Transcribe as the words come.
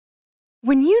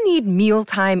When you need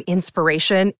mealtime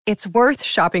inspiration, it's worth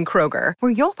shopping Kroger,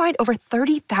 where you'll find over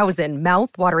 30,000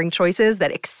 mouth-watering choices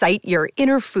that excite your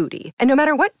inner foodie. And no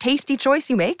matter what tasty choice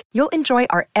you make, you'll enjoy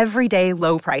our everyday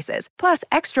low prices, plus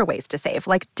extra ways to save,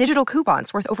 like digital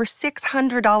coupons worth over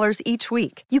 $600 each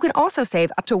week. You can also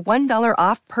save up to $1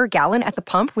 off per gallon at the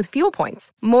pump with fuel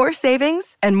points. More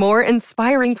savings and more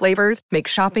inspiring flavors make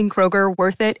shopping Kroger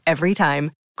worth it every time.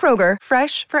 Kroger,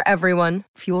 fresh for everyone.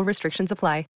 Fuel restrictions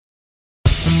apply.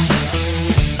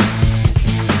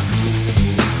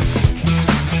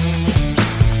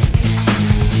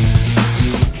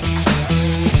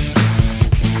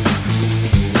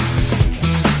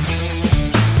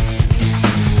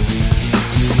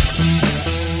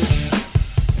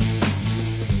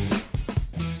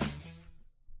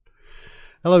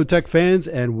 Hello, Tech fans,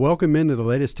 and welcome into the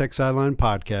latest Tech Sideline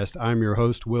podcast. I'm your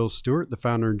host, Will Stewart, the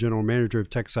founder and general manager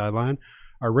of Tech Sideline.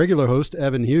 Our regular host,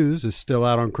 Evan Hughes, is still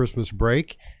out on Christmas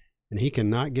break, and he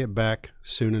cannot get back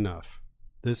soon enough.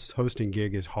 This hosting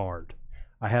gig is hard.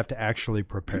 I have to actually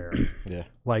prepare.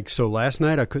 So last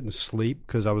night I couldn't sleep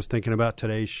because I was thinking about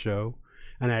today's show,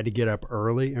 and I had to get up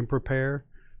early and prepare.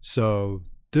 So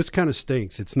this kind of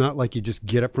stinks. It's not like you just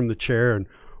get up from the chair and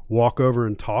walk over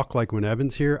and talk like when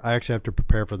Evan's here. I actually have to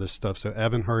prepare for this stuff. So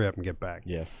Evan, hurry up and get back.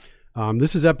 Yeah.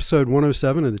 This is episode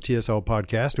 107 of the TSL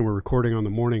podcast, and we're recording on the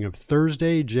morning of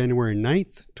Thursday, January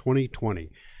 9th,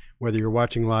 2020. Whether you're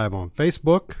watching live on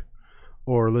Facebook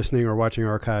or listening or watching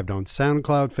archived on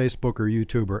SoundCloud, Facebook, or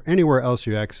YouTube, or anywhere else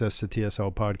you access the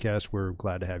TSL podcast, we're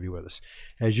glad to have you with us.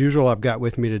 As usual, I've got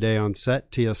with me today on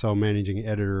set TSL managing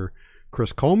editor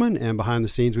Chris Coleman, and behind the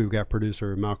scenes we've got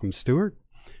producer Malcolm Stewart.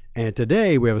 And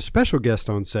today we have a special guest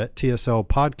on set, TSL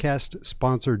podcast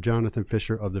sponsor Jonathan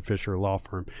Fisher of the Fisher Law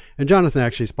Firm. And Jonathan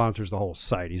actually sponsors the whole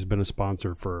site. He's been a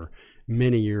sponsor for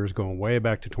many years, going way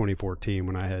back to 2014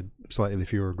 when I had slightly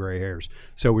fewer gray hairs.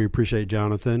 So we appreciate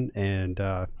Jonathan. And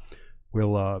I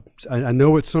know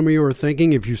what some of you are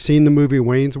thinking. If you've seen the movie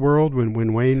Wayne's World, when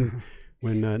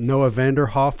Noah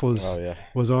Vanderhoff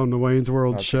was on the Wayne's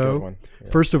World show. Yeah.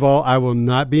 First of all, I will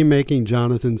not be making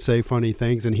Jonathan say funny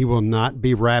things, and he will not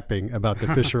be rapping about the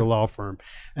Fisher Law Firm.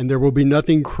 And there will be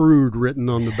nothing crude written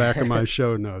on the back of my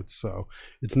show notes, so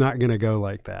it's not going to go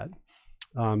like that.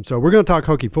 So we're going to talk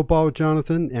Hokie football with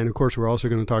Jonathan, and of course we're also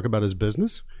going to talk about his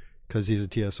business because he's a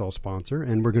TSL sponsor,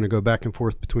 and we're going to go back and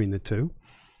forth between the two.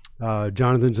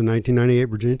 Jonathan's a 1998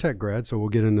 Virginia Tech grad, so we'll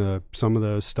get into some of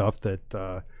the stuff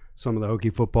that some of the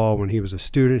Hokie football when he was a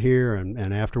student here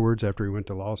and afterwards after he went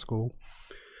to law school.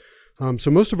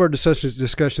 So most of our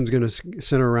discussion is going to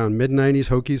center around mid-90s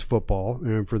Hokies football.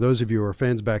 And for those of you who are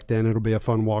fans back then, it'll be a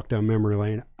fun walk down memory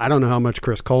lane. I don't know how much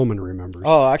Chris Coleman remembers.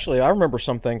 Oh, actually, I remember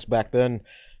some things back then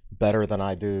better than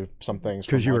I do some things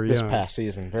from this past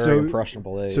season. Very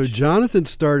impressionable age. So Jonathan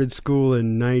started school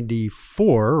in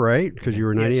 94, right? Because you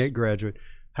were a 98 graduate.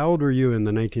 How old were you in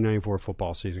the 1994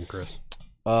 football season, Chris?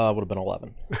 Would have been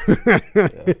 11.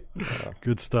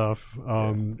 Good stuff.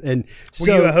 And were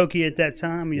you a Hokie at that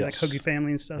time? You like Hokie family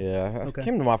and stuff? Yeah. Okay. I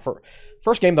came to my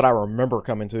first game that I remember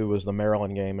coming to was the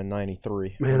Maryland game in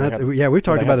 '93. Man, we've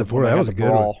talked about it before. That was a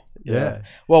good one. Yeah.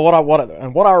 Well,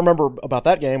 what I remember about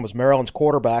that game was Maryland's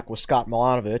quarterback was Scott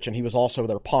Milanovic, and he was also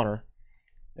their punter.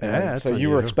 And so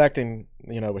you were expecting, a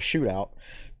shootout.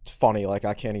 It's funny, like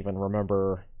I can't even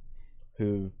remember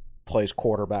who plays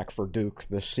quarterback for Duke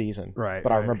this season, right?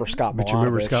 But I remember Scott Milanovic. But you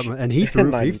remember Scott, and he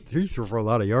threw he threw for a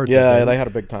lot of yards. Yeah, they had a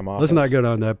big time offense. Let's not go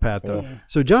down that path though. Yeah.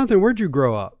 So, Jonathan, where'd you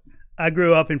grow up? I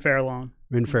grew up in Fair Lawn.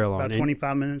 In Fair Lawn, about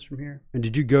 25 minutes from here. And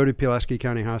did you go to Pulaski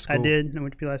County High School? I did. I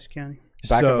went to Pulaski County.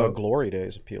 Back in the glory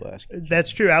days of Pulaski.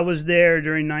 That's true. I was there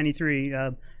during '93.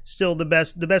 Still the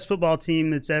best football team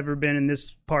that's ever been in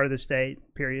this part of the state,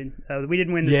 period. We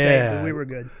didn't win the state, but we were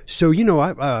good. So,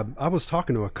 I was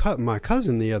talking to my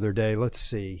cousin the other day. Let's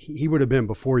see. He would have been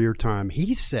before your time.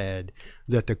 He said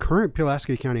that the current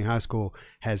Pulaski County High School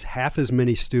has half as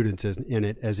many students in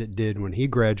it as it did when he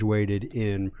graduated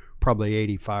in probably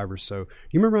 85 or so. Do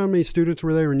you remember how many students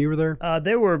were there when you were there?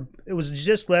 It was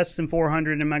just less than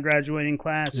 400 in my graduating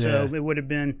class, so it would have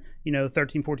been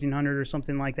 1,400 or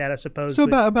something like that, I suppose. So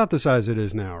about the size it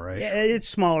is now, right? Yeah, it's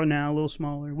smaller now, a little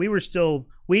smaller. We were still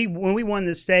when we won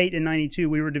the state in '92,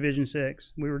 we were Division VI.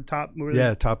 We were top.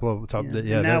 Top level.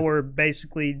 And now we're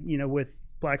basically with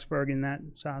Blacksburg in that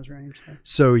size range.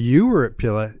 So you were at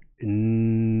Pulaski.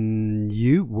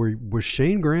 Was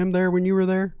Shane Graham there when you were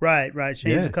there? Right.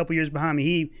 Shane's a couple years behind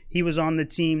me. He was on the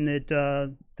team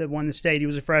that won the state. He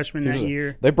was a freshman that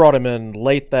year. They brought him in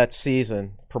late that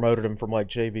season promoted him from like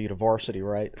JV to varsity,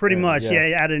 right? Pretty much,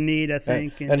 yeah, out of need, I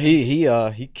think. And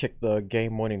he kicked the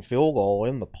game-winning field goal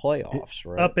in the playoffs,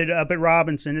 right? Up at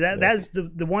Robinson. That's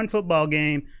the one football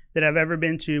game that I've ever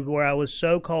been to where I was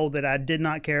so cold that I did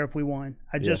not care if we won.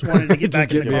 I just wanted to get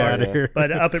back in the car. Out of here.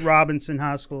 But up at Robinson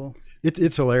High School.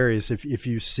 It's hilarious if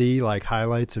you see like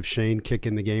highlights of Shane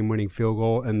kicking the game-winning field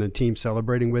goal and the team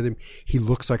celebrating with him. He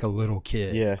looks like a little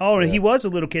kid. Yeah. Oh, he was a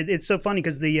little kid. It's so funny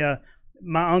because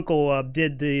my uncle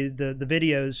did the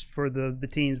videos for the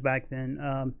teams back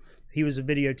then. He was a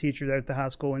video teacher there at the high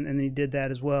school, and he did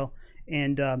that as well.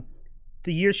 And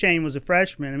the year Shane was a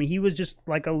freshman, I mean, he was just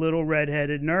like a little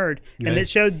redheaded nerd. And it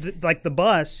showed like the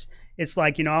bus. It's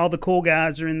like, all the cool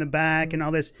guys are in the back and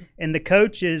all this, and the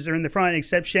coaches are in the front,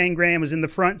 except Shane Graham was in the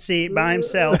front seat by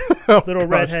himself, little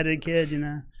redheaded kid,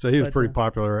 So he was pretty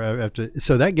popular after.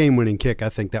 So that game-winning kick, I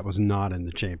think that was not in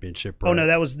the championship. Right? Oh no,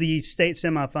 that was the state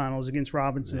semifinals against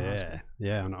Robinson.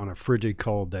 Yeah, on a frigid,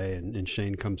 cold day, and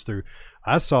Shane comes through.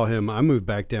 I saw him. I moved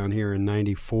back down here in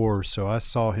 '94, so I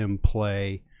saw him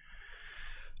play.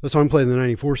 I saw him play in the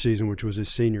 '94 season, which was his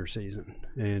senior season,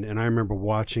 and I remember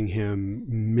watching him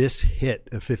hit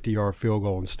a 50-yard field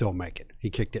goal and still make it. He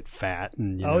kicked it fat,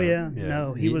 and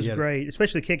he was great,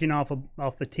 especially kicking off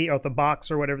the tee or the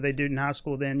box or whatever they do in high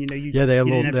school. Then they had a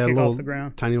little off the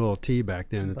ground. Tiny little tee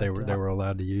back then that they were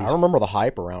allowed to use. I remember the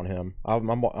hype around him. I'm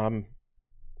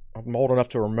old enough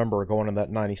to remember going in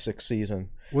that '96 season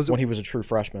when he was a true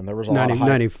freshman. There was a lot of hype.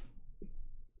 96.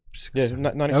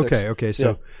 Okay.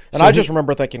 So, I just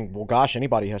remember thinking, well, gosh,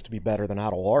 anybody has to be better than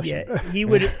Adel Larson. Yeah, he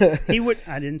would.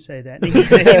 I didn't say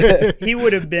that. He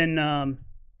would have been I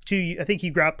think he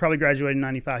probably graduated in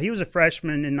 '95. He was a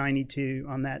freshman in '92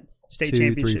 on that state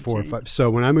championship 3, 4, team. 5.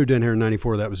 So when I moved in here in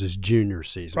 '94, that was his junior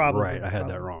season. Probably, right. I had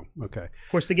that wrong. Okay.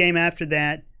 Of course, the game after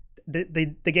that,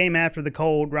 the game after the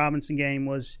cold Robinson game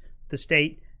was the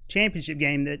state championship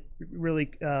game that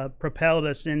really propelled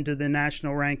us into the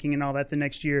national ranking and all that. The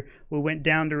next year, we went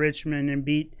down to Richmond and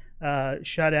beat we didn't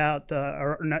shut out,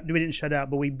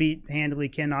 but we beat handily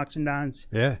Ken Oxendine's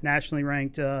nationally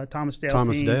ranked Thomas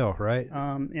Dale, right?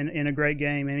 In a great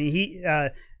game. I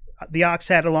mean, the Ox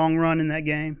had a long run in that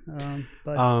game.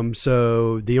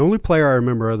 So the only player I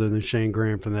remember other than Shane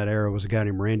Graham from that era was a guy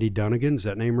named Randy Dunnigan. Does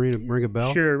that name ring a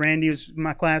bell? Sure, Randy was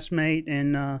my classmate,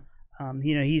 and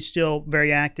he's still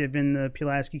very active in the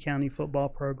Pulaski County football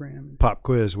program. Pop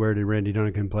quiz: where did Randy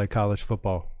Dunnigan play college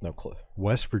football? No clue.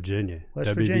 West Virginia.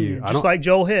 Virginia. Just like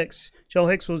Joel Hicks. Joel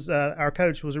Hicks was our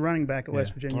coach. Was a running back at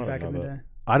West Virginia back in the day.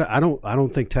 I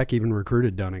don't think Tech even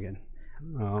recruited Dunnigan.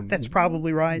 That's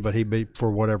probably right. But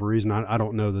for whatever reason, I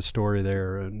don't know the story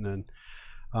there. And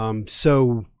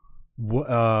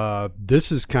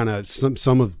this is kind of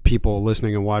some of people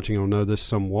listening and watching will know this.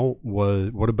 Some won't.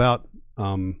 What about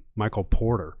Michael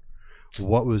Porter?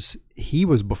 He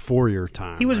was before your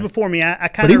time. He was before me. I kind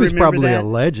of remember that. But he was probably a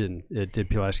legend at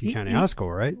Pulaski County High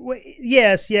School, right?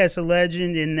 Yes, a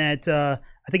legend in that I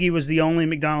think he was the only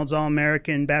McDonald's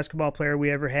All-American basketball player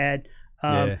we ever had.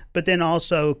 But then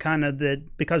also kind of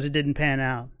because it didn't pan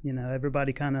out,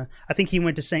 everybody kind of, I think he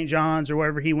went to St. John's or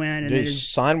wherever he went. And he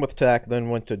signed with Tech, then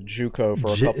went to JUCO for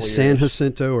a couple of years. San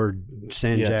Jacinto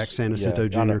San Jacinto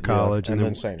Junior College. And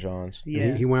then St. John's.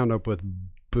 Yeah. He wound up with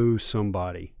Boo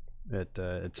somebody at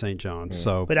St. John's. Yeah.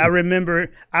 So, but I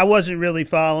remember I wasn't really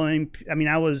following. I mean,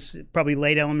 I was probably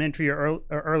late elementary or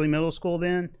early middle school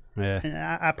then. Yeah, and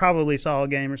I probably saw a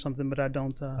game or something, but I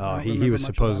don't. He was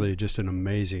supposedly just an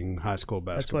amazing high school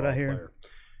basketball player. That's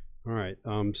what I hear.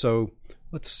 All right. So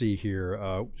let's see here.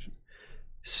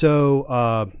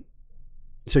 So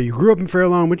you grew up in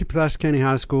Fairlawn, went to Pulaski County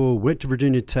High School, went to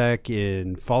Virginia Tech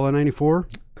in fall of '94.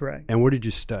 Correct. And what did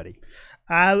you study?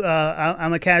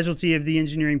 I'm a casualty of the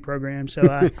engineering program. So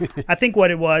I think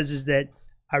what it was is that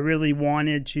I really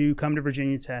wanted to come to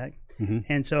Virginia Tech. Mm-hmm.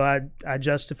 And so I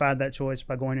justified that choice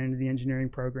by going into the engineering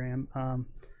program.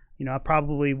 I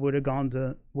probably would have gone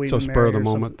to William and Mary. So spur of the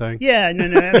moment thing? Yeah, no.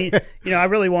 I mean, I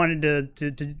really wanted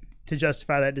to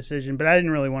justify that decision, but I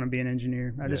didn't really want to be an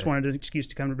engineer. I just wanted an excuse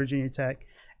to come to Virginia Tech.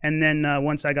 And then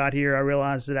once I got here, I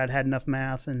realized that I'd had enough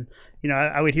math. And,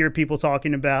 I would hear people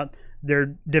talking about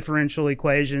their differential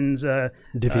equations.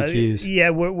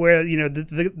 Diffie-Qs. Where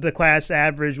the class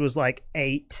average was like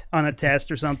 8 on a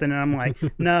test or something. And I'm like,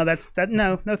 no,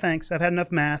 no thanks. I've had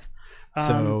enough math.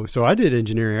 So I did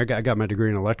engineering. I got my degree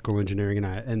in electrical engineering,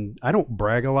 and I don't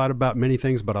brag a lot about many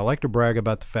things, but I like to brag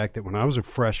about the fact that when I was a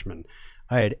freshman,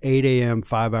 I had 8 a.m.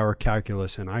 5-hour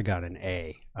calculus, and I got an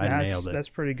A. I nailed it. That's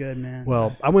pretty good, man.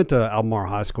 Well, I went to Albemarle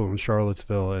High School in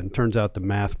Charlottesville, and it turns out the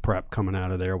math prep coming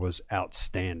out of there was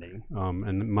outstanding.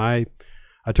 And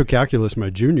I took calculus my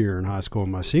junior year in high school,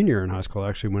 and my senior year in high school I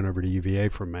actually went over to UVA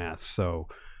for math. So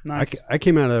nice. I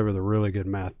came out of there with a really good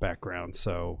math background,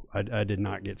 so I did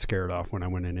not get scared off when I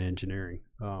went into engineering.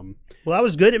 Well, I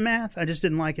was good at math. I just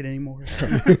didn't like it anymore.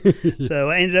 So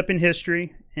I ended up in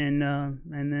history, and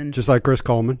then just like Chris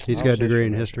Coleman, he's got a degree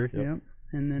in history. Yep. Yeah.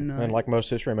 And then, and like most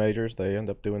history majors, they end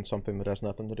up doing something that has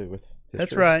nothing to do with history.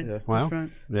 That's right. Yeah. Wow. That's right.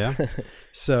 Yeah.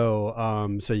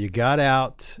 So you got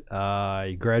out.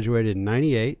 You graduated in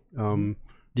 '98.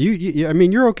 Do you? I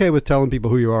mean, you're okay with telling people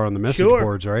who you are on the message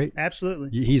boards, right?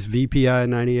 Absolutely. He's VPI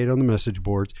 98 on the message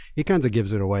boards. He kind of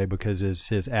gives it away because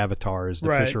his avatar is the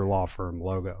Fisher Law Firm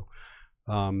logo.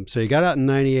 So you got out in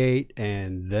 '98,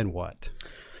 and then what?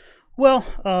 Well,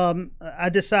 I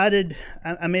decided,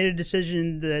 I made a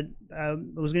decision that I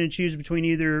was going to choose between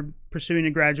either pursuing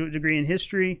a graduate degree in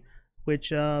history,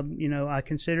 which I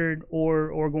considered,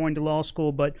 or going to law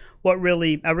school. But I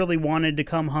really wanted to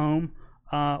come home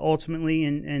ultimately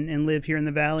and live here in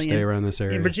the Valley. Stay around this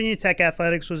area. And Virginia Tech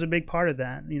athletics was a big part of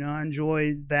that. I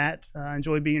enjoyed that. I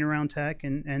enjoyed being around Tech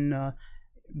and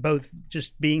both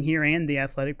just being here and the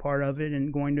athletic part of it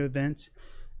and going to events.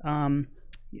 And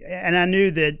I knew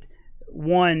that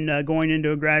going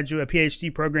into a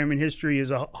PhD program in history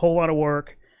is a whole lot of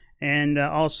work, and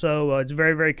also it's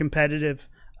very, very competitive.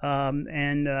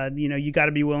 You got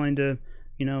to be willing to,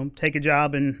 take a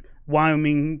job in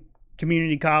Wyoming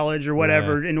Community College or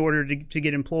whatever in order to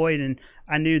get employed. And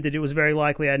I knew that it was very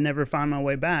likely I'd never find my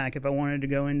way back if I wanted to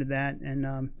go into that.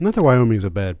 And not that Wyoming's a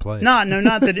bad place. No,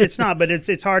 not that it's not, but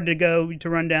it's hard to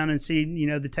run down and see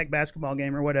the Tech basketball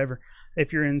game or whatever.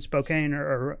 If you're in Spokane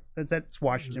or that's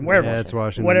Washington, wherever. Yeah, it's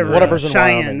Washington. Whatever's in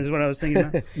Cheyenne Wyoming is what I was thinking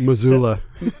about. Missoula.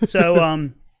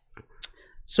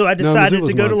 So I decided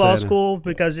to go to law Montana. school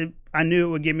because I knew it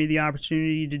would give me the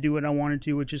opportunity to do what I wanted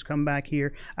to, which is come back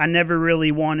here. I never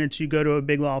really wanted to go to a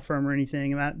big law firm or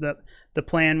anything. The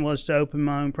plan was to open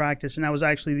my own practice, and I was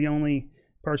actually the only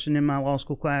person in my law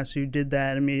school class who did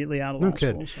that immediately out of law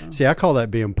school. So. See, I call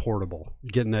that being portable,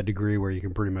 getting that degree where you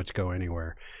can pretty much go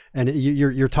anywhere. And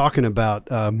you're talking about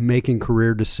making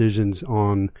career decisions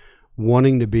on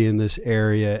wanting to be in this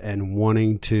area and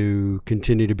wanting to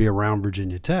continue to be around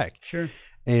Virginia Tech. Sure.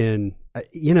 And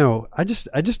I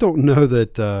just don't know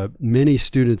that many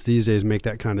students these days make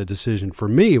that kind of decision. For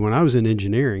me, when I was in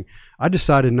engineering, I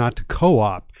decided not to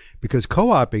co-op because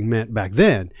co-oping meant back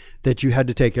then that you had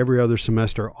to take every other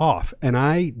semester off. And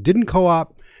I didn't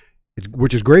co-op,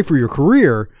 which is great for your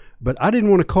career, but I didn't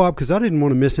want to co-op because I didn't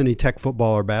want to miss any Tech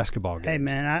football or basketball games. Hey,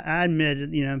 man, I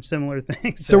admit, similar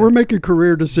things. So we're making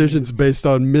career decisions based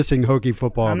on missing Hokie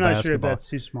football I'm and basketball. not sure if that's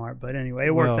too smart, but anyway,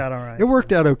 it worked out all right. It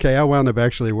worked out okay. I wound up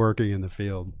actually working in the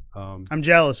field. I'm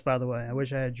jealous, by the way. I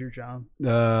wish I had your job.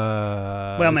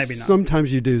 Well, maybe not.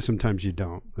 Sometimes you do, sometimes you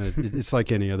don't. It's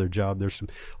like any other job. There's some,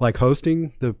 like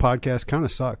hosting the podcast kind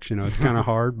of sucks. It's kind of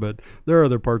hard, but there are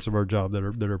other parts of our job that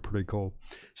are pretty cool.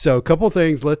 So a couple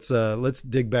things. Let's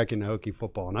dig back into Hokie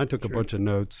football. And I took a bunch of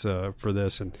notes for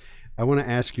this, and I want to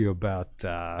ask you about.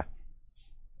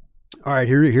 All right,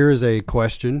 here is a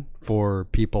question for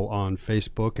people on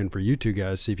Facebook and for you two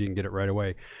guys. See if you can get it right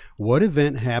away. What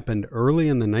event happened early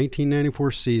in the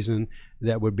 1994 season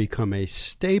that would become a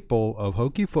staple of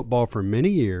Hokie football for many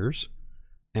years,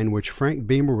 and which Frank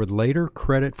Beamer would later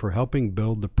credit for helping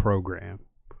build the program?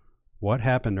 What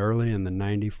happened early in the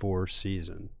 94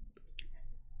 season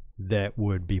that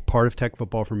would be part of Tech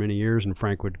football for many years, and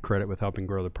Frank would credit with helping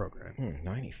grow the program?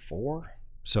 94?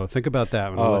 So think about that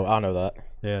one. Oh, I know that.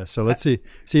 Yeah, so let's see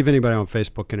if anybody on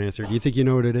Facebook can answer. Do you think you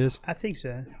know what it is? I think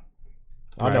so.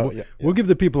 I know. We'll give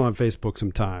the people on Facebook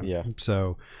some time. Yeah.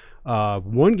 So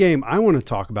one game I want to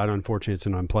talk about, unfortunately, it's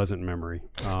an unpleasant memory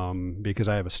because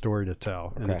I have a story to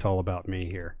tell, and it's all about me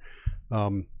here.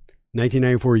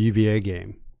 1994 UVA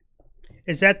game.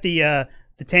 Is that the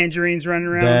Tangerines running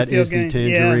around That on the field is game? the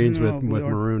Tangerines Yeah. with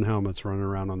maroon helmets running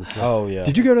around on the field. Oh, yeah.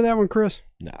 Did you go to that one, Chris?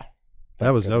 No. That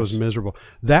was miserable.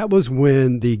 That was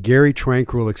when the Gary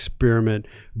Tranquil experiment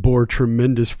bore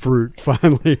tremendous fruit,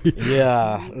 finally.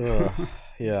 Yeah.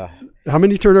 Yeah. How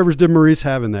many turnovers did Maurice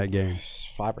have in that game?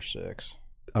 5 or 6.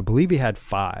 I believe he had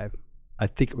 5. I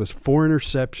think it was 4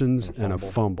 interceptions and a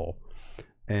fumble.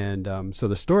 And so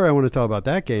the story I want to tell about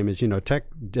that game is, Tech,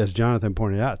 as Jonathan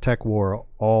pointed out, Tech wore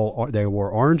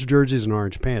orange jerseys and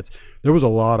orange pants. There was a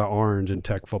lot of orange in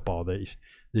Tech football that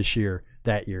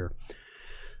year.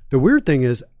 The weird thing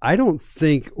is, I don't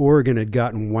think Oregon had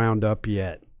gotten wound up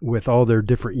yet with all their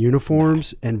different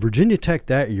uniforms. And Virginia Tech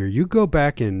that year, you go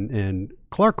back and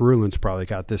Clark Ruhland's probably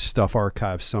got this stuff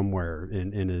archived somewhere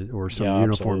or some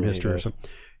uniform history or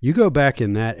something. You go back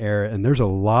in that era, and there's a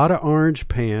lot of orange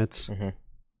pants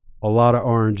a lot of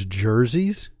orange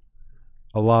jerseys,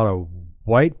 a lot of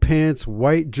white pants,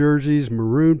 white jerseys,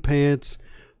 maroon pants.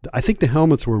 I think the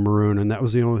helmets were maroon, and that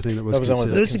was the only thing that was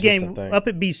consistent. There was a game up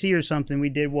at BC or something. We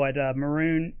did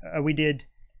maroon.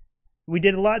 We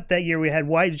did a lot that year. We had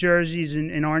white jerseys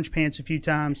and orange pants a few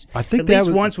times. I think at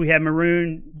least once we had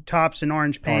maroon tops and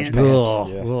orange pants.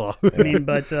 Ugh. I mean,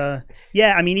 but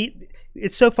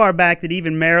it's so far back that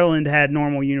even Maryland had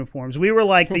normal uniforms. We were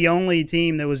like the only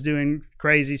team that was doing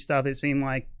crazy stuff, it seemed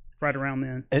like, right around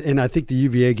then. And I think the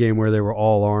UVA game where they were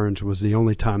all orange was the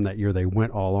only time that year they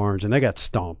went all orange, and they got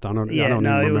stomped. I don't even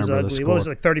remember it was ugly. The score. What was it,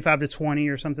 like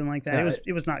 35-20 or something like that?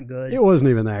 It was not good. It wasn't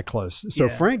even that close. So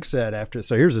Frank said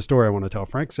so here's the story I want to tell.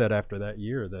 Frank said after that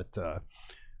year that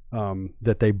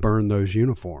that they burned those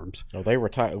uniforms. No, they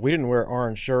retired. We didn't wear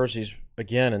orange jerseys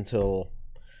again until,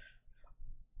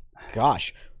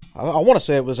 gosh, I want to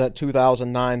say it was that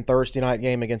 2009 Thursday night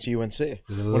game against UNC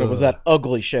when it was that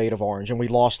ugly shade of orange, and we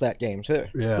lost that game too.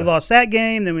 Yeah, we lost that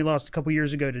game. Then we lost a couple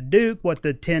years ago to Duke.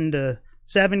 The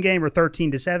 10-7 game or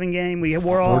 13-7 game? We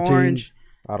wore all 14. Orange.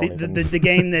 The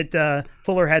game that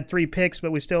Fuller had 3 picks,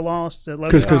 but we still lost.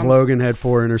 Because Logan had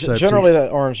 4 interceptions. Generally, the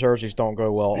orange jerseys don't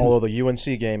go well, although the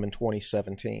UNC game in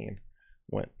 2017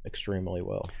 went extremely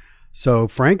well. So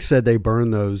Frank said they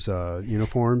burned those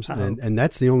uniforms, and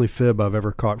that's the only fib I've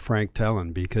ever caught Frank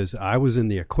telling, because I was in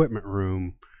the equipment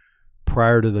room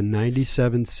prior to the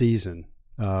 97 season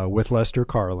with Lester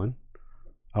Carlin.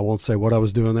 I won't say what I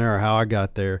was doing there or how I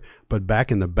got there, but back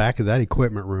in the back of that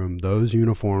equipment room, those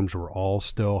uniforms were all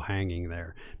still hanging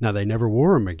there. Now, they never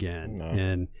wore them again,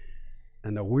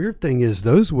 and the weird thing is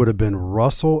those would have been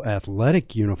Russell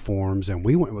Athletic uniforms, and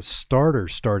we went with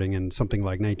starters starting in something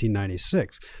like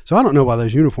 1996. So I don't know why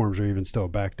those uniforms are even still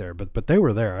back there, but they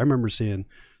were there. I remember seeing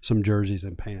some jerseys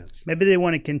and pants. Maybe they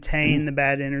want to contain the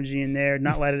bad energy in there,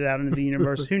 not let it out into the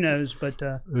universe. Who knows? But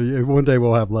one day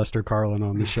we'll have Lester Carlin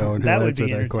on the show, and that would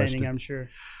be entertaining, I'm sure.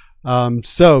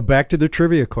 So back to the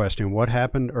trivia question. What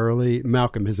happened early?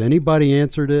 Malcolm, has anybody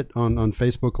answered it on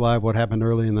Facebook Live? What happened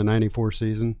early in the 94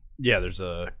 season? Yeah, there's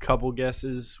a couple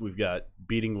guesses. We've got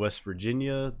beating West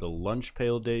Virginia, the lunch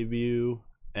pail debut,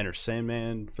 Enter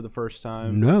Sandman for the first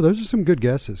time. No, those are some good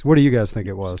guesses. What do you guys think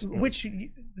it was? Which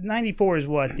 94 is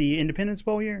what, the Independence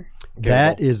Bowl year?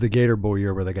 That is the Gator Bowl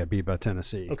year where they got beat by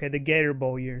Tennessee. Okay, the Gator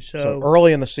Bowl year. So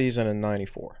early in the season in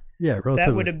 94. Yeah, relatively.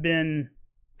 That would have been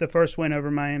the first win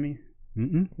over Miami.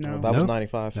 No, that was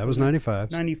 95. That was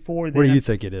 95. 94. What do you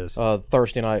think it is?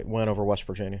 Thursday night win over West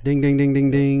Virginia. Ding, ding, ding, ding,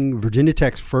 ding. Virginia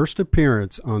Tech's first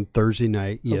appearance on Thursday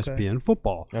night ESPN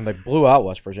football. And they blew out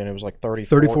West Virginia. It was like 34-6.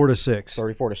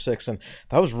 34-6. And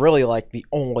that was really like the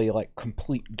only like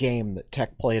complete game that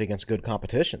Tech played against good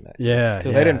competition that year. Yeah.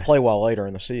 Because they didn't play well later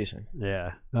in the season.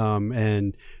 Yeah.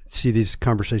 And see, these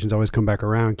conversations always come back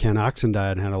around. Ken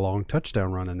Oxendine had a long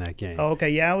touchdown run in that game. Oh, okay.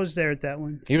 Yeah, I was there at that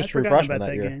one. He was true freshman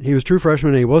that year. He was true freshman.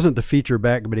 And he wasn't the feature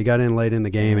back, but he got in late in the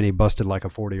game, and he busted like a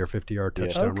 40 or 50-yard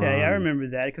touchdown run. Okay, I remember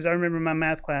that because I remember my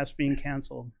math class being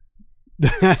canceled.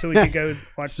 So we could go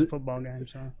watch the football game.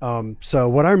 So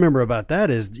what I remember about that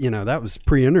is, that was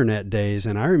pre-internet days,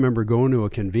 and I remember going to a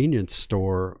convenience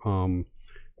store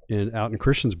out in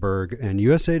Christiansburg, and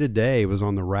USA Today was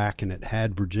on the rack, and it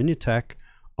had Virginia Tech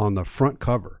on the front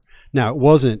cover. Now, it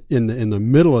wasn't in the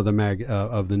middle of the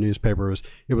of the newspaper.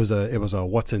 It was a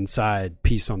what's inside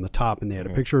piece on the top, and they had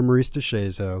a picture of Maurice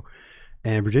DeShazo.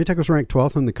 And Virginia Tech was ranked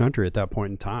 12th in the country at that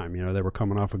point in time. They were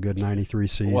coming off a good 93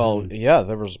 season. Well, yeah,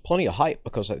 there was plenty of hype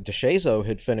because DeShazo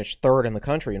had finished 3rd in the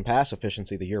country in pass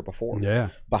efficiency the year before. Yeah.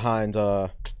 Behind, who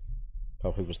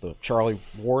was the Charlie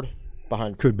Ward?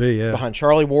 Could be, yeah. Behind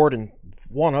Charlie Ward and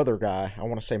one other guy. I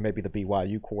want to say maybe the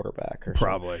BYU quarterback or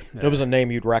probably. Yeah. It was a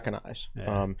name you'd recognize.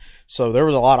 Yeah. So there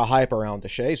was a lot of hype around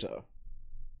DeShazo.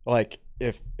 Like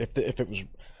if it was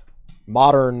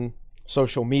modern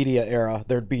social media era,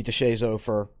 there'd be DeShazo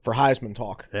for Heisman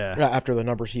talk. Yeah. After the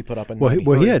numbers he put up in.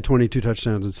 Well, he had 22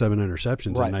 touchdowns and 7 interceptions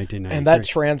in 1993, and that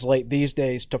translate these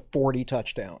days to 40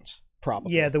 touchdowns.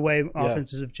 Probably. Yeah, the way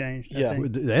offenses have changed. Yeah,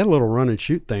 they had a little run and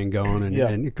shoot thing going,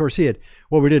 and of course he had.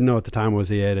 What we didn't know at the time was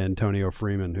he had Antonio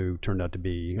Freeman, who turned out to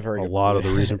be a lot of the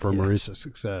reason for Maurice's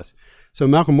success. So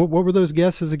Malcolm, what were those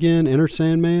guesses again? Enter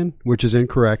Sandman, which is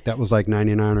incorrect. That was like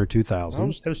 99 or 2000.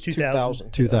 That was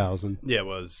 2000. 2000. Yeah, it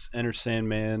was Enter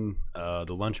Sandman, the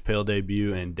lunch pail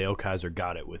debut, and Dale Kaiser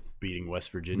got it with beating West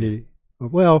Virginia.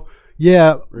 Well,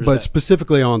 yeah, but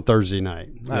specifically on Thursday night.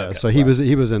 Yeah, okay, so he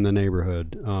was in the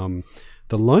neighborhood.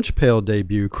 The lunch pail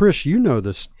debut, Chris, you know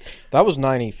this. That was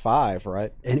 95,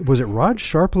 right? And was it Rod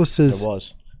Sharpless's? It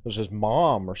was. It was his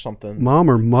mom or something. Mom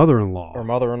or mother-in-law? Or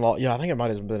mother-in-law. Yeah, I think it might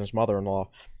have been his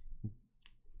mother-in-law.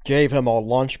 Gave him a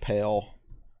lunch pail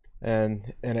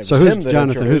and it was so who's him that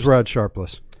Jonathan? Who's Rod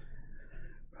Sharpless?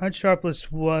 Rod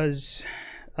Sharpless was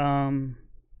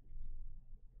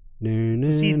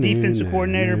he defensive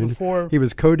coordinator before? He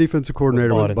was co-defensive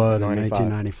coordinator with Bud in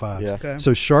 1995. Yeah. Okay.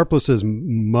 So Sharpless's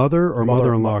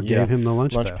mother-in-law gave him the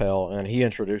lunch pail, and he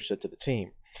introduced it to the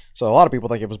team. So a lot of people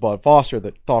think it was Bud Foster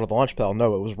that thought of the lunch pail.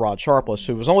 No, it was Rod Sharpless,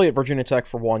 who was only at Virginia Tech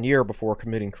for 1 year before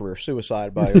committing career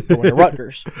suicide by going to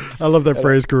Rutgers. I love that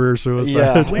phrase, career suicide.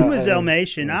 Yeah. When was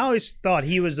Elmation? I always thought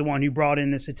he was the one who brought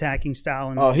in this attacking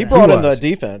style. Oh, he brought in the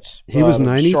defense. He was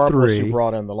 93. Sharpless who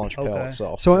brought in the lunch pail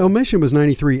itself. So Elmation was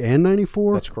 93 and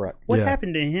 94? That's correct. What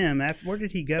happened to him? Where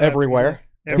did he go? Everywhere.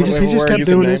 He just kept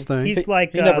doing his thing. He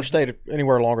never stayed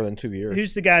anywhere longer than 2 years.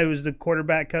 Who's the guy who was the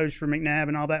quarterback coach for McNabb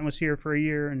and all that and was here for a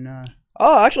year? And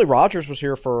actually, Rogers was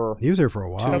here for... He was here for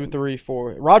a while. 2, 3,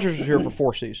 4... Rogers was here for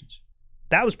 4 seasons.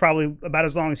 That was probably about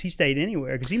as long as he stayed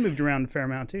anywhere because he moved around a fair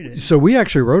amount too, didn't he? So we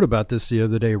actually wrote about this the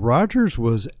other day. Rogers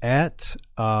was at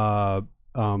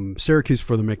Syracuse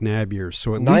for the McNabb years,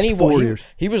 so at least 4 years.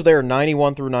 He was there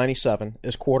 91 through 97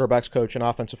 as quarterbacks coach and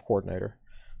offensive coordinator.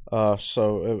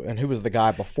 And who was the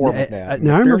guy before McNabb?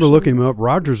 Now, I remember looking him up.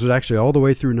 Rogers was actually all the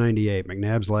way through 98.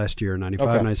 McNabb's last year,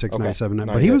 95, 96, 97.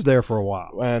 98. But he was there for a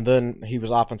while. And then he was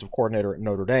offensive coordinator at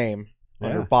Notre Dame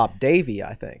under Bob Davie,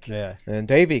 I think. Yeah. And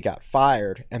Davie got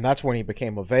fired, and that's when he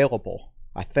became available.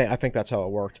 I think that's how it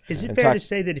worked. Is it fair to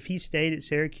say that if he stayed at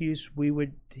Syracuse, he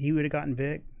would have gotten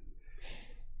Vic?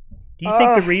 Do you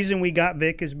think the reason we got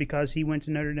Vic is because he went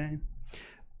to Notre Dame?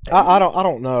 I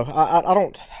don't know.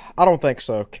 I don't think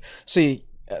so. See,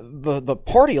 the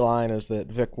party line is that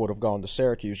Vic would have gone to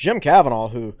Syracuse. Jim Cavanaugh,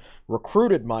 who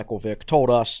recruited Michael Vick, told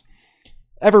us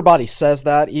everybody says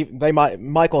that.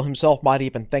 Michael himself might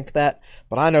even think that,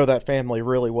 but I know that family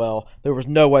really well. There was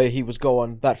no way he was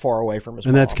going that far away from his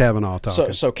mom. And that's Cavanaugh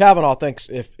talking. So Cavanaugh thinks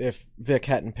if Vic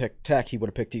hadn't picked Tech, he would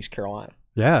have picked East Carolina.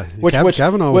 Yeah,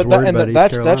 Cavanaugh was worried about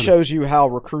East Carolina. That shows you how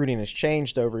recruiting has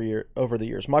changed over the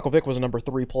years. Michael Vick was a number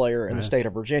 3 player in the state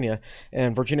of Virginia,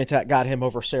 and Virginia Tech got him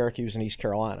over Syracuse and East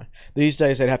Carolina. These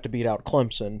days, they'd have to beat out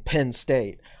Clemson, Penn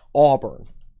State, Auburn,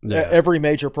 every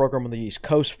major program on the East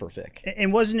Coast for Vick.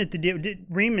 And wasn't it the deal?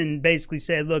 Riemann basically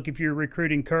said, look, if you're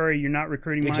recruiting Curry, you're not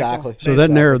recruiting Michael. Exactly. So that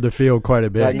narrowed the field quite a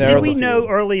bit. Did we know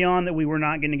early on that we were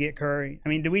not going to get Curry? I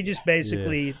mean, did we just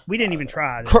basically – we didn't even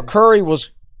try.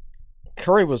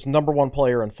 Curry was number 1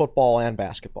 player in football and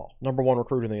basketball, number 1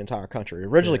 recruit in the entire country.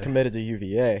 Originally committed to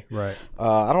UVA. Right.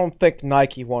 I don't think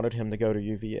Nike wanted him to go to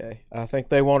UVA. I think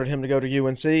they wanted him to go to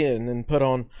UNC and then put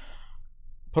on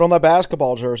that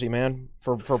basketball jersey, man,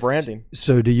 for branding.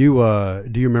 So do you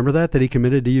remember that he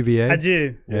committed to UVA? I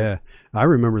do. Yeah, I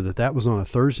remember that was on a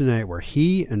Thursday night where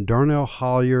he and Darnell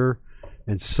Hollier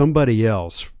and somebody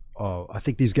else. I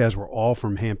think these guys were all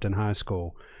from Hampton High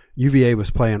School. UVA was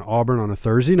playing Auburn on a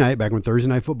Thursday night, back when Thursday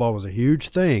night football was a huge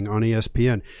thing on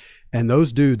ESPN. And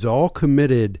those dudes all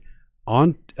committed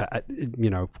on,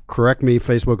 correct me,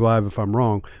 Facebook Live if I'm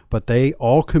wrong, but they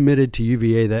all committed to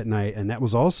UVA that night. And that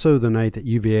was also the night that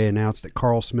UVA announced that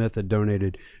Carl Smith had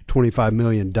donated $25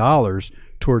 million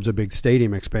towards a big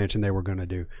stadium expansion they were going to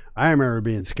do. I remember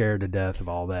being scared to death of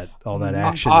all that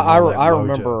action. I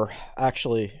remember,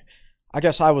 actually, I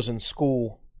guess I was in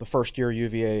school the first year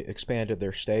UVA expanded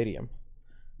their stadium,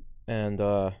 and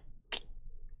I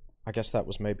guess that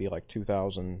was maybe like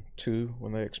 2002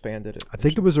 when they expanded it. I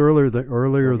think it was earlier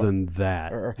than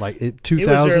that, like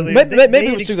 2000. Maybe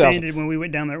it was 2000 when we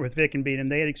went down there with Vic and beat them.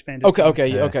 They had expanded.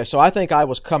 Okay. So I think I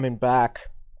was coming back.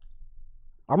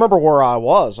 I remember where I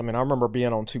was. I mean, I remember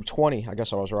being on 220. I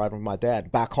guess I was riding with my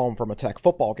dad back home from a Tech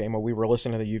football game where we were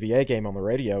listening to the UVA game on the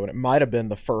radio, and it might have been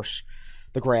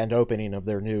the grand opening of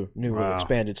their new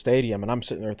expanded stadium. And I'm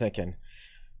sitting there thinking,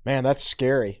 man, that's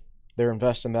scary. They're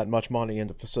investing that much money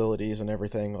into facilities and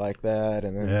everything like that.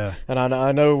 And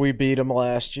I know we beat them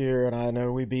last year, and I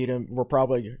know we beat them. We're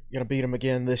probably going to beat them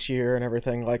again this year and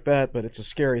everything like that. But it's a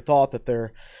scary thought that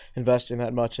they're investing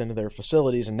that much into their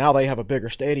facilities, and now they have a bigger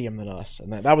stadium than us.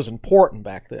 And that was important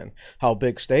back then, how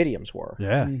big stadiums were.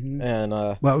 Yeah. Mm-hmm.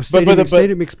 And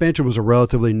stadium expansion was a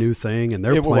relatively new thing, and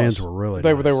their plans were really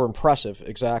nice. They were impressive,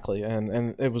 exactly.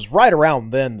 And it was right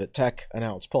around then that Tech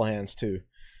announced plans to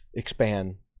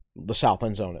expand the south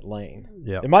end zone at Lane.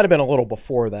 Yeah, it might have been a little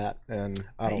before that. And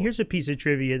here's a piece of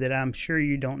trivia that I'm sure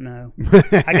you don't know.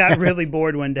 I got really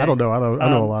bored one day. I don't know. I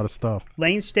know a lot of stuff.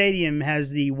 Lane Stadium has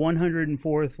the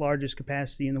 104th largest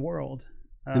capacity in the world.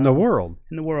 In the world.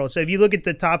 So if you look at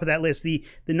the top of that list, the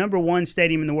number 1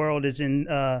 stadium in the world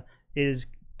is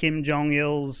Kim Jong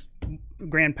Il's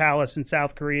Grand Palace in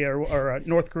South Korea or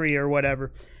North Korea or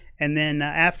whatever, and then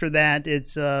after that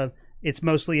it's it's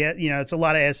mostly it's a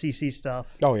lot of SEC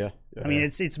stuff. Oh yeah. I mean,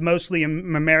 it's mostly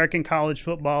American college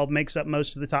football makes up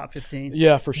most of the top 15.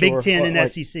 Yeah, for sure. Big Ten and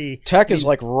SEC. Tech is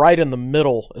like right in the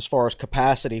middle as far as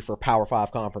capacity for Power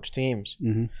 5 conference teams.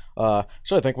 Mm-hmm.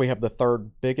 So I think we have the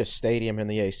third biggest stadium in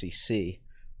the ACC,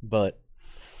 but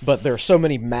there are so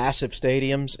many massive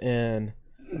stadiums in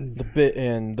the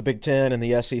Big Ten and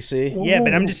the SEC. Yeah,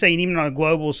 but I'm just saying, even on a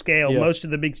global scale, most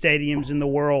of the big stadiums in the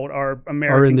world are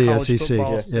American in the college SEC,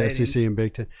 football the SEC and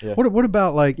Big Ten. Yeah. What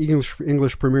about like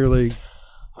English Premier League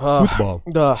football?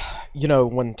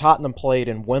 When Tottenham played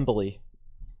in Wembley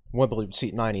would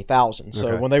seat 90,000.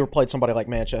 So when they played somebody like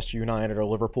Manchester United or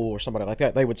Liverpool or somebody like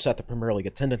that, they would set the Premier League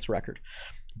attendance record.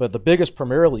 But the biggest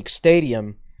Premier League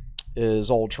stadium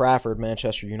is Old Trafford,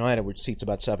 Manchester United, which seats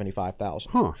about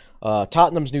 75,000.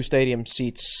 Tottenham's new stadium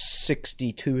seats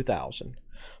 62,000.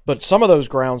 But some of those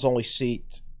grounds only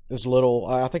seat as little.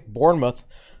 I think Bournemouth,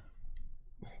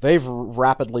 they've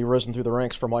rapidly risen through the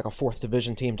ranks from like a 4th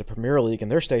division team to Premier League,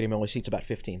 and their stadium only seats about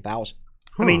 15,000.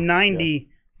 I mean, 90.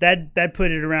 That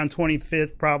put it around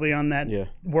 25th probably on that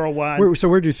worldwide. So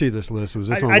where'd you see this list? Was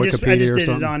this on Wikipedia I just or did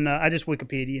something? it on I just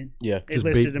Wikipedia. Yeah, just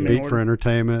listed them in beat order. for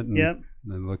entertainment. And Yep.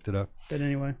 Then looked it up. But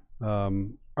anyway. All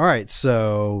right,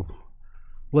 so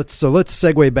let's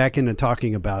segue back into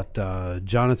talking about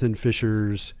Jonathan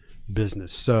Fisher's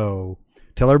business. So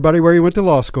tell everybody where you went to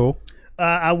law school.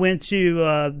 I went to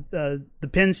the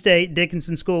Penn State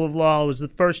Dickinson School of Law. It was the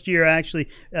first year actually.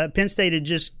 Penn State had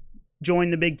just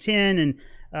joined the Big Ten, and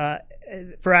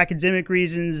for academic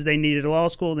reasons, they needed a law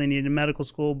school. They needed a medical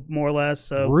school, more or less.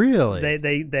 So really,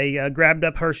 they grabbed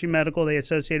up Hershey Medical. They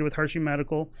associated with Hershey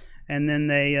Medical, and then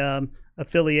they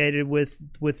affiliated with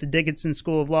the Dickinson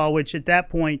School of Law, which at that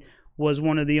point was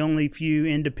one of the only few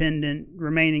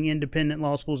remaining independent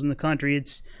law schools in the country.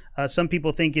 It's some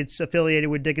people think it's affiliated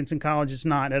with Dickinson College. It's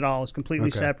not at all. It's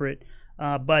completely separate.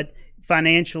 But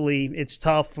financially, it's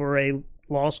tough for a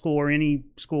law school or any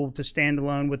school to stand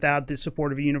alone without the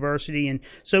support of a university. And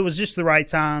so it was just the right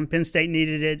time. Penn State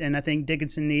needed it, and I think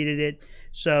Dickinson needed it.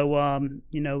 So,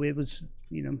 it was,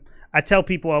 I tell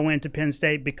people I went to Penn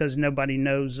State because nobody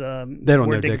knows they don't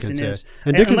where know Dickinson is.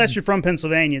 And unless you're from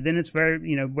Pennsylvania, then it's very,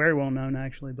 very well known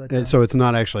actually. But so it's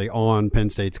not actually on Penn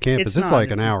State's campus. It's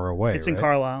like an hour away. It's right? in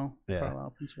Carlisle,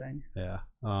 Pennsylvania. Yeah.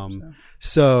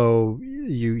 So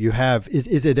you have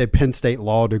is it a Penn State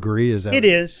law degree? Is that it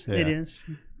is? Yeah. It is.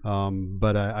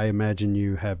 But I imagine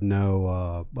you have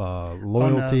no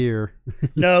loyalty or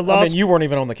no. I mean, you weren't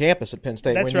even on the campus at Penn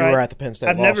State when you were at the Penn State.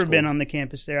 I've law never school. been on the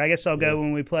campus there. I guess I'll go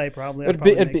when we play. Probably.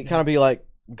 It'd kind of be like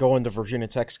going to Virginia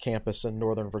Tech's campus in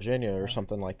Northern Virginia or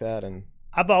something like that. And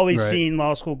I've always seen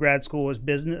law school, grad school as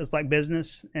business. It's like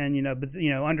business, and but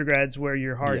undergrad's where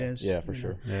your heart is. Yeah, for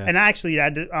sure. Yeah. And actually,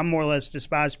 I more or less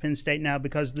despise Penn State now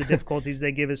because of the difficulties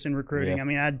they give us in recruiting. I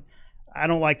mean, I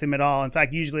don't like them at all. In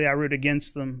fact, usually I root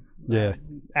against them.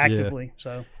 Actively.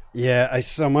 So. Yeah,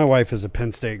 so my wife is a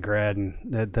Penn State grad,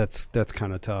 and that's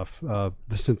kind of tough.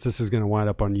 Since this is going to wind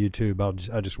up on YouTube,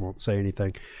 I just won't say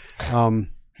anything.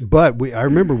 But I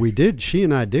remember she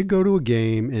and I did go to a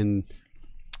game, and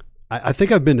I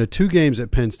think I've been to 2 games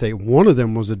at Penn State. One of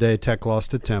them was the day Tech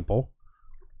lost to Temple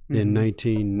in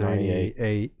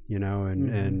 1998,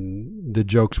 and the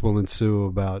jokes will ensue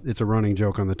about, it's a running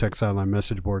joke on the Tech sideline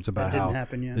message boards about how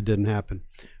it didn't happen.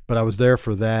 But I was there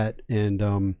for that, and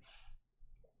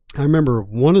I remember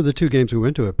one of the 2 games we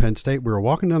went to at Penn State, we were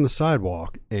walking down the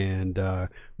sidewalk, and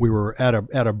we were at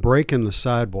a break in the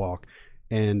sidewalk,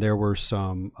 and there were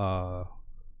some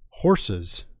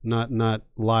horses, not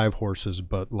live horses,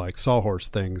 but like sawhorse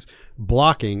things,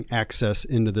 blocking access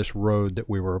into this road that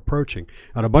we were approaching.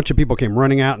 And a bunch of people came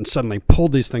running out and suddenly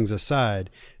pulled these things aside.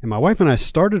 And my wife and I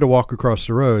started to walk across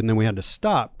the road, and then we had to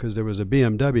stop because there was a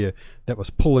BMW that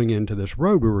was pulling into this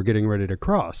road we were getting ready to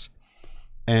cross.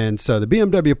 And so the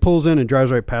BMW pulls in and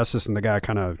drives right past us, and the guy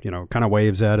kind of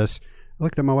waves at us. I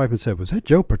looked at my wife and said, "Was that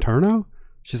Joe Paterno?"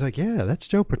 She's like, "Yeah, that's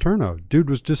Joe Paterno. Dude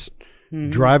was just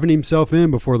driving himself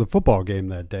in before the football game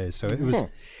that day." So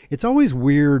it's always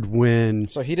weird when.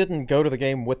 So he didn't go to the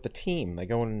game with the team. They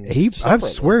go in. I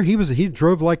swear he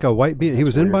drove like a white bean. He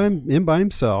was in by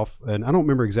himself, and I don't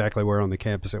remember exactly where on the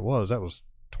campus it was. That was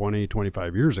 20,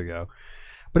 25 years ago.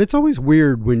 But it's always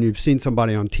weird when you've seen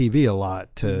somebody on TV a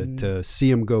lot to see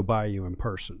them go by you in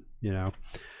person,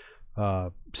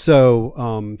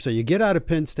 So you get out of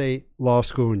Penn State Law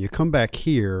School and you come back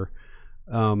here,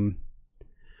 and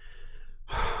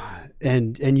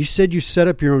you said you set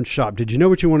up your own shop. Did you know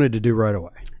what you wanted to do right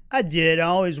away? I did. I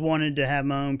always wanted to have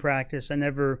my own practice. I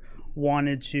never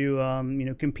wanted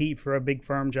to compete for a big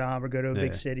firm job or go to a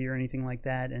big city or anything like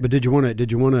that. And, but did you want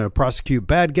to prosecute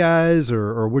bad guys,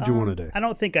 or what'd you want to do? I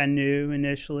don't think I knew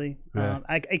initially.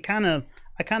 I kind of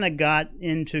got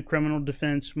into criminal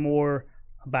defense more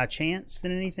by chance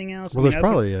than anything else. Well, there's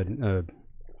probably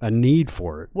a need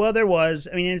for it. Well, there was.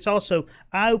 I mean, it's also,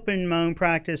 I opened my own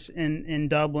practice in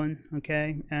Dublin,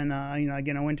 okay? And,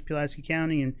 again, I went to Pulaski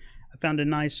County and I found a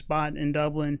nice spot in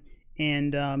Dublin.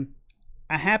 And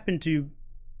I happened to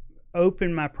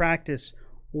open my practice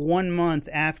 1 month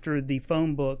after the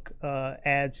phone book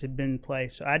ads had been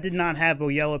placed. So I did not have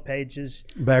a Yellow Pages.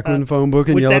 Back when the phone book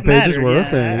and Yellow Pages were a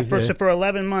thing. For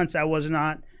 11 months, I was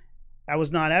not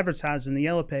advertised in the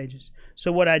Yellow Pages.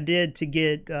 So what I did to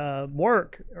get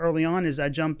work early on is I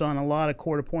jumped on a lot of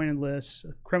court-appointed lists,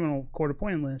 criminal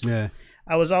court-appointed lists. Yeah.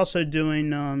 I was also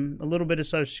doing a little bit of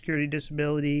Social Security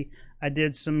disability. I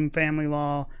did some family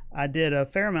law. I did a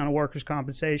fair amount of workers'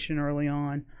 compensation early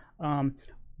on.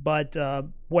 But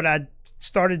what I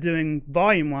started doing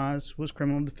volume-wise was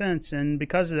criminal defense, and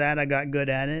because of that, I got good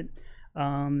at it.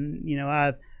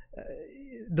 The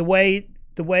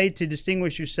way to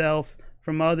distinguish yourself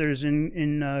from others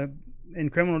in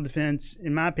criminal defense,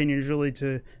 in my opinion, is really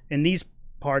in these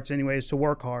parts anyway, is to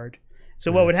work hard.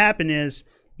 So what would happen is,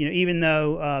 even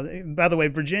though, by the way,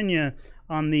 Virginia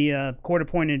on the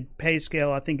court-appointed pay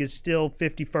scale, I think is still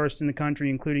 51st in the country,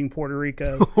 including Puerto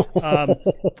Rico.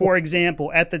 For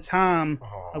example, at the time,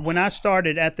 when I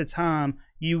started,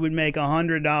 you would make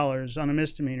 $100 on a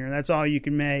misdemeanor. That's all you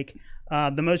can make.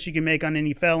 The most you can make on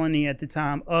any felony at the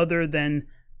time, other than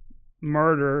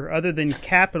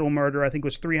capital murder, I think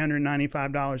was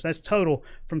 $395. That's total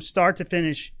from start to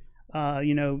finish,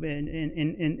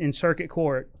 in circuit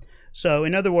court. So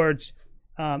in other words,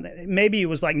 maybe it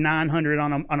was like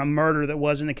 $900 on a murder that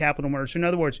wasn't a capital murder. So in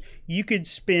other words, you could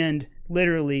spend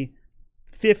literally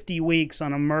 50 weeks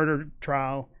on a murder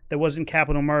trial that wasn't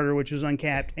capital murder, which was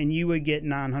uncapped, and you would get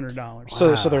 $900. Wow.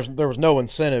 So there was no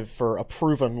incentive for a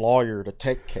proven lawyer to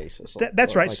take cases.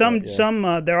 That's right.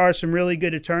 There are some really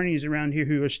good attorneys around here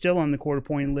who are still on the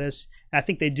court-appointed list. I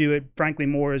think they do it, frankly,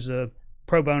 more as a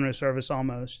pro bono service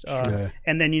almost.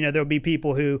 And then there'll be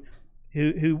people who,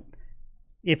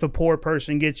 if a poor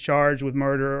person gets charged with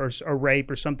murder or rape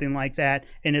or something like that,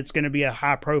 and it's going to be a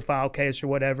high-profile case or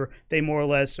whatever, they more or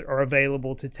less are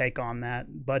available to take on that.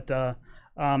 But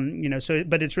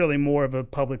but it's really more of a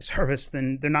public service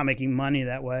than they're not making money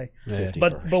that way. Yeah.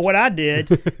 But what I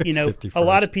did, a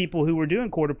lot of people who were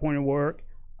doing court-appointed work,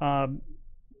 phoned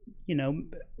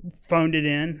it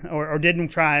in or didn't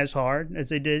try as hard as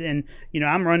they did. And,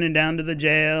 I'm running down to the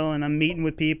jail and I'm meeting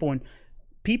with people, and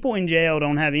people in jail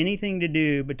don't have anything to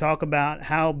do but talk about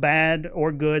how bad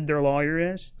or good their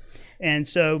lawyer is. And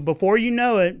so before you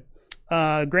know it,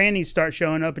 grannies start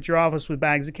showing up at your office with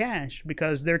bags of cash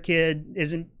because their kid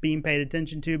isn't being paid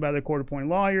attention to by their court-appointed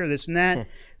lawyer, this and that.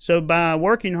 So by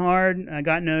working hard, I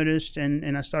got noticed,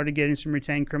 and I started getting some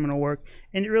retained criminal work,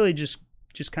 and it really just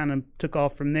kind of took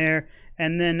off from there.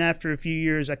 And then after a few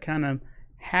years, I kind of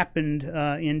happened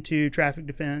into traffic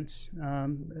defense.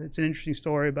 It's an interesting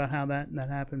story about how that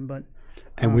happened,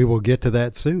 and we will get to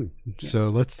that soon. Yeah. So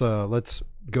let's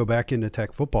go back into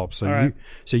tech football. So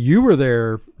you were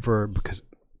there because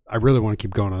I really want to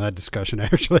keep going on that discussion.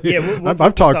 Actually, yeah,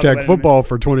 I've talked tech football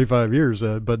for 25 years,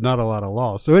 but not a lot of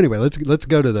law. So anyway, let's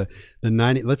go to the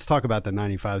 90. Let's talk about the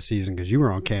 95 season because you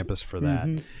were on campus for that.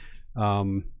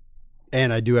 Mm-hmm.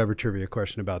 And I do have a trivia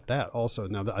question about that also.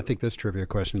 Now, I think this trivia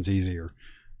question is easier.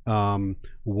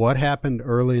 What happened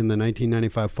early in the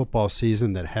 1995 football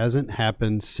season that hasn't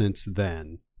happened since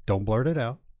then? Don't blurt it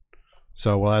out.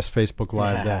 So we'll ask Facebook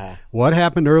Live that. What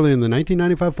happened early in the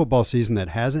 1995 football season that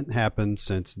hasn't happened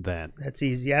since then? That's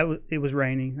easy. It was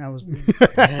raining.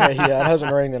 It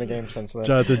hasn't rained in a game since then.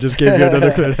 Jonathan just gave you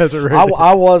another clue. It hasn't rained.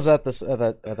 I was at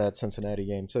that Cincinnati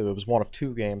game too. It was one of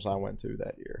two games I went to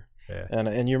that year. Yeah.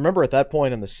 And you remember at that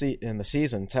point in the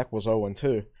season, Tech was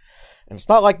 0-2. And it's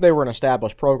not like they were an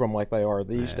established program like they are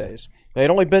these days. They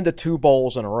had only been to 2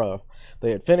 bowls in a row.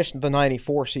 They had finished the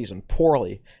 94 season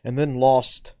poorly and then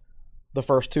lost the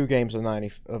first 2 games of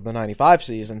the 95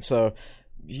 season. So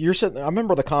you're sitting. I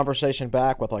remember the conversation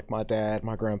back with like my dad,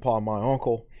 my grandpa, and my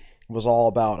uncle. It was all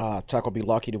about Tech will be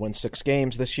lucky to win 6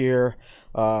 games this year.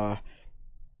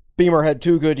 Beamer had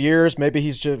 2 good years. Maybe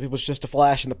it was just a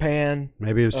flash in the pan.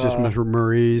 Maybe it was just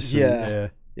Maurice. Yeah.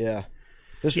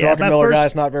 This Druckenmiller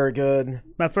guy's not very good.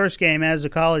 My first game as a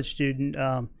college student,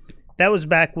 that was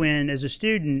back when, as a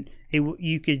student,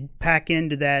 you could pack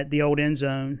into the old end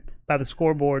zone by the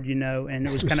scoreboard, and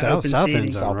it was kind of open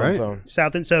seating.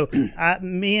 South end. So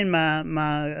me and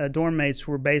my dorm mates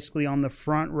were basically on the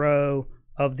front row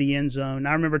of the end zone.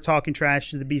 I remember talking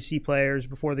trash to the BC players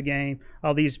before the game.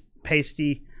 All these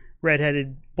pasty,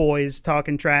 redheaded boys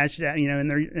talking trash, in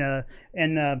their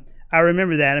I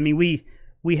remember that. I mean,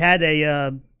 we had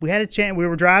a chance. We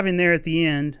were driving there at the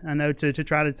end, I know, to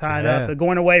try to tie it up. But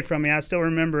going away from me, I still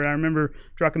remember it. I remember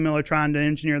Druckenmiller trying to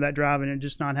engineer that drive and it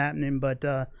just not happening. But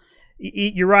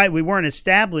you're right, we weren't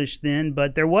established then,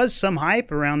 but there was some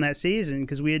hype around that season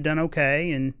because we had done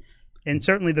okay, and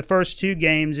certainly the first two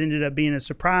games ended up being a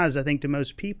surprise, I think, to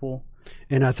most people.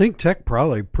 And I think Tech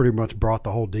probably pretty much brought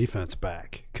the whole defense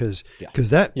back because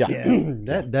that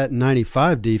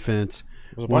 95 defense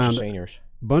was a bunch of seniors.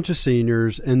 Bunch of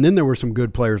seniors, and then there were some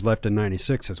good players left in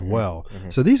 96 as well.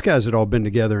 Mm-hmm. So these guys had all been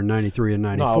together in 93 and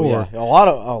 94. No, yeah. A lot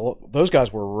of those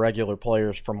guys were regular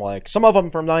players from some of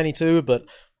them from 92, but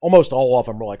almost all of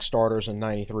them were starters in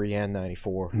 93 and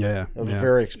 94. Yeah. It was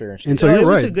very experienced. And so you're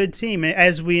right. It was a good team,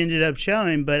 as we ended up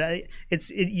showing, but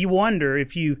you wonder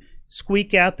if you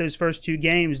squeak out those first two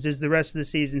games, does the rest of the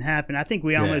season happen? I think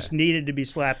we almost needed to be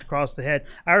slapped across the head.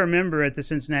 I remember at the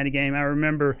Cincinnati game, I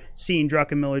remember seeing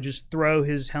Druckenmiller just throw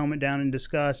his helmet down in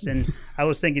disgust, and I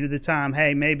was thinking at the time,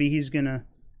 hey, maybe he's gonna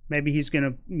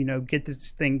get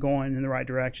this thing going in the right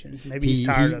direction. Maybe he's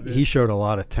tired of it. He showed a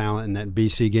lot of talent in that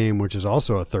BC game, which is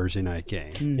also a Thursday night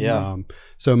game. Mm-hmm. Yeah.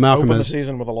 So Malcolm opened the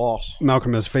season with a loss.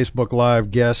 Malcolm has Facebook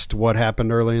Live guessed what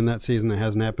happened early in that season that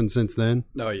hasn't happened since then.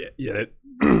 Oh yeah.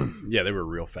 Yeah, they were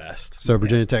real fast. So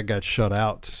Virginia Tech got shut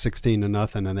out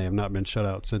 16-0, and they have not been shut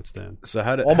out since then. So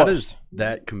how does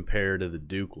that compare to the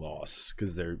Duke loss?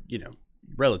 Because they're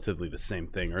relatively the same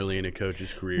thing. Early in a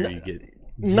coach's career, you get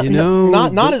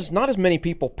not as many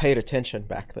people paid attention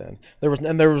back then.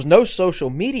 There was no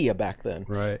social media back then.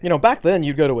 Right. Back then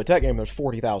you'd go to a Tech game. There's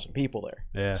 40,000 people there.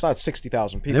 Yeah. It's not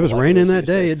 60,000 people. And it was raining that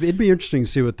day. It'd be interesting to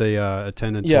see what the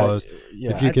attendance was.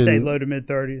 Yeah. I'd say low to mid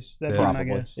 30s. That's my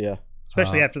guess. Yeah.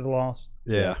 Especially after the loss.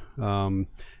 Yeah.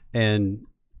 And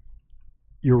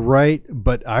you're right,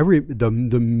 but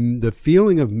the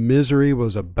feeling of misery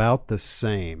was about the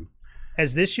same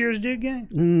as this year's Duke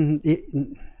game.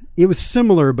 It was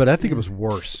similar, but I think it was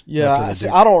worse. Yeah,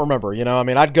 I don't remember.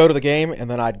 I'd go to the game and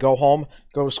then I'd go home,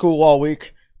 go to school all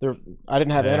week. I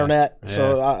didn't have internet,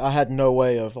 so I had no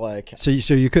way of So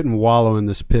you couldn't wallow in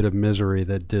this pit of misery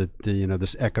that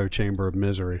this echo chamber of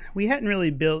misery. We hadn't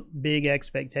really built big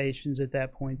expectations at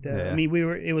that point, though. Yeah. I mean,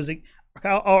 it was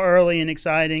all early and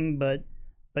exciting, but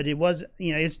it was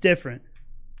it's different.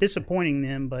 Disappointing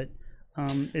them, but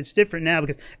it's different now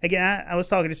because again, I was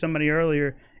talking to somebody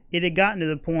earlier. It had gotten to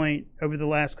the point over the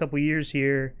last couple of years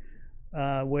here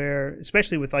where,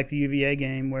 especially with the UVA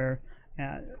game, where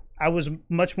I was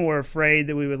much more afraid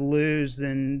that we would lose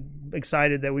than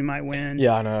excited that we might win.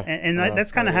 Yeah, I know. And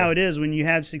that's kind of how it is when you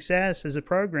have success as a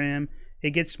program. It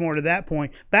gets more to that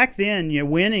point. Back then,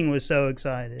 winning was so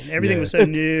exciting. Everything was so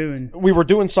new, and we were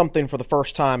doing something for the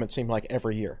first time. It seemed like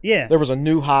every year. Yeah, there was a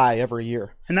new high every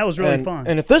year, and that was really fun.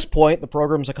 And at this point, the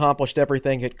program's accomplished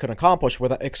everything it could accomplish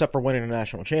except for winning a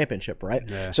national championship, right?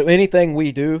 Yeah. So anything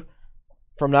we do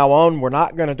from now on, we're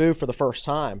not going to do for the first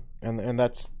time, and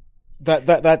that's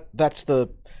the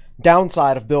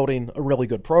downside of building a really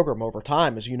good program over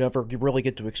time is you never really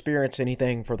get to experience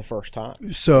anything for the first time.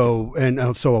 So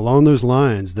along those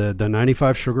lines, the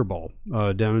 95 Sugar Bowl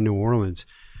down in New Orleans,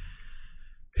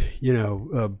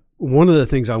 one of the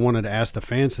things I wanted to ask the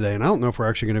fans today, and I don't know if we're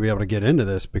actually going to be able to get into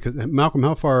this because Malcolm,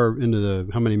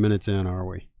 how many minutes in are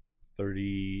we?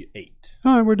 38.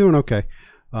 All right, we're doing okay.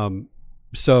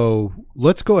 So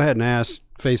let's go ahead and ask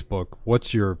Facebook,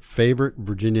 what's your favorite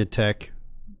Virginia Tech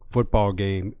football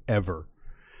game ever?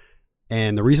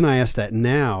 And the reason I ask that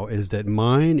now is that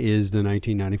mine is the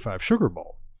 1995 Sugar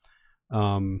Bowl.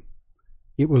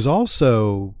 It was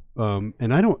also,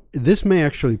 and this may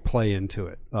actually play into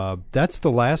it. That's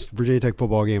the last Virginia Tech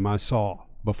football game I saw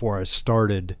before I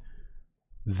started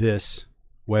this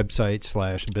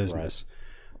website / business.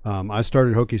 Right. I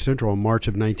started Hokie Central in March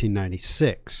of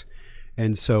 1996.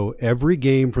 And so every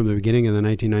game from the beginning of the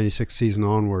 1996 season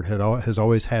onward has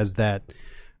always that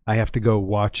I have to go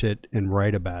watch it and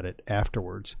write about it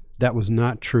afterwards. That was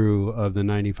not true of the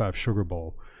 95 Sugar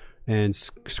Bowl. And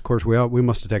of course, we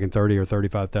must have taken 30 or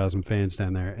 35,000 fans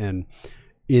down there. And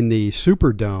in the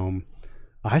Superdome,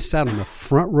 I sat on the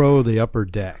front row of the upper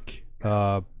deck,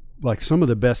 like some of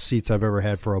the best seats I've ever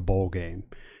had for a bowl game.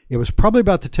 It was probably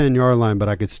about the 10-yard line, but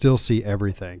I could still see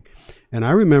everything. And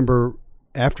I remember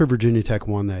after Virginia Tech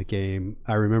won that game,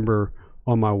 I remember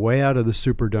on my way out of the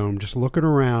Superdome just looking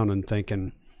around and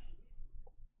thinking,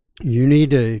 you need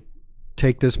to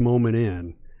take this moment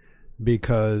in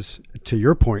because, to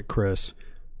your point, Chris,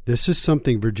 this is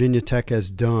something Virginia Tech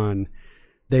has done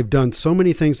they've done so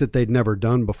many things that they'd never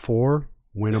done before.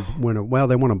 They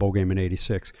won a bowl game in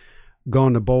 '86,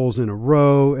 gone to bowls in a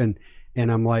row, and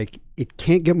I'm like, it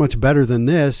can't get much better than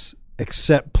this,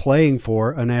 except playing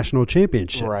for a national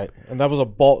championship. Right, and that was a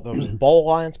bowl. That was Bowl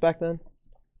Alliance back then.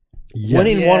 Yes.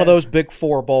 Winning one of those Big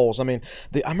Four bowls. I mean,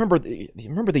 I remember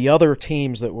the other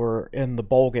teams that were in the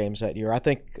bowl games that year. I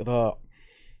think the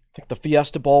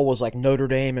Fiesta Bowl was like Notre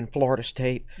Dame and Florida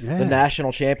State. Yeah. The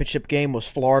national championship game was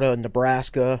Florida and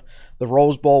Nebraska. The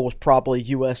Rose Bowl was probably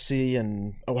USC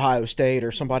and Ohio State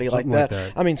or something like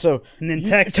that. I mean, so and then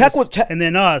Texas, and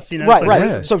then us. Right, right.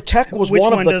 Yeah. So Tech was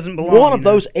one of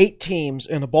those 8 teams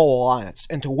in the Bowl Alliance,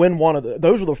 and to win one of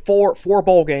those were the four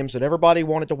bowl games that everybody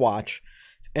wanted to watch.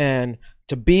 And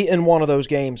to be in one of those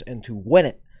games and to win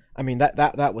it, I mean,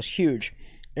 that was huge.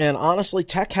 And honestly,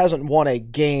 Tech hasn't won a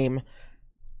game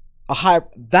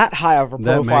that high of a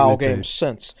profile game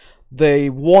since. They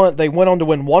went on to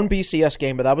win one BCS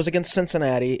game, but that was against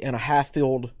Cincinnati in a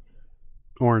half-field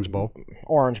Orange Bowl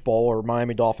or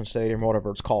Miami Dolphin Stadium, or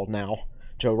whatever it's called now,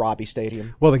 Joe Robbie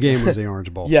Stadium. Well, the game was the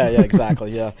Orange Bowl. yeah,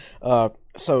 exactly. Yeah.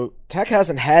 So Tech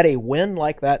hasn't had a win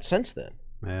like that since then.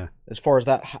 Yeah, as far as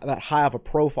that high of a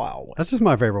profile one. That's just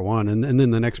my favorite one. And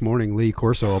then the next morning, Lee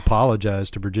Corso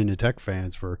apologized to Virginia Tech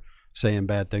fans for saying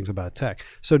bad things about Tech.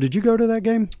 So did you go to that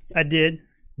game? I did.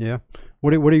 Yeah.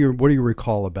 What do you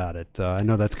recall about it? I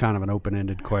know that's kind of an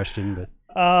open-ended question, but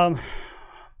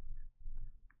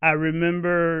I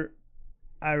remember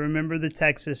the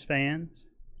Texas fans.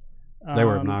 They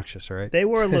were obnoxious, right? They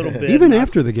were a little bit. Even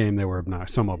after the game, they were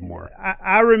obnoxious. Some of them were.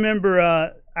 I remember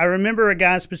a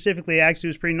guy specifically actually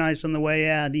was pretty nice on the way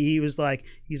out. He's like,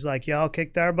 y'all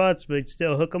kicked our butts, but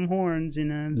still hook 'em horns, you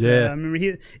know. So yeah. I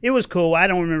remember it was cool. I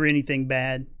don't remember anything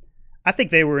bad. I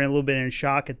think they were a little bit in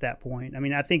shock at that point. I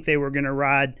mean, I think they were going to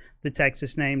ride the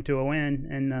Texas name to a win,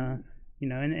 and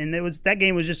and it was that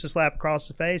game was just a slap across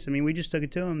the face. I mean, we just took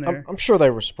it to them there. I'm sure they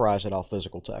were surprised at how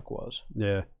physical Tech was.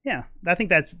 Yeah. Yeah, I think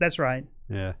that's right.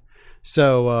 Yeah.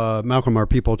 So, Malcolm, are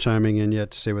people chiming in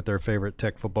yet to say what their favorite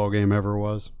Tech football game ever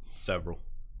was? Several.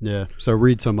 Yeah. So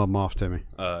read some of them off to me.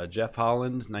 Jeff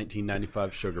Holland,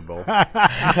 1995 Sugar Bowl.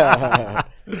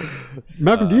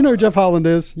 Malcolm, do you know who Jeff Holland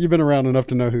is? You've been around enough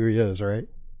to know who he is, right?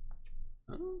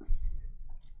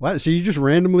 What? So you just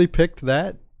randomly picked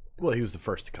that? Well, he was the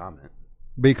first to comment.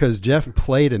 Because Jeff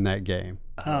played in that game.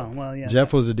 Oh, well, yeah.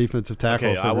 Jeff was a defensive tackle.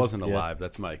 Okay, I wasn't alive.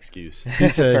 That's my excuse. He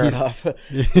said, fair enough.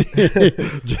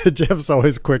 Jeff's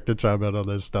always quick to chime in on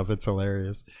this stuff. It's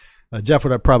hilarious. Jeff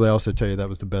would probably also tell you that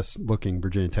was the best-looking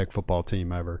Virginia Tech football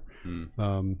team ever.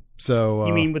 So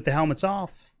you mean with the helmets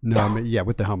off? No, I mean, yeah,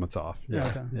 with the helmets off. Yeah,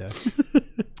 okay.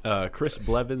 Yeah. Chris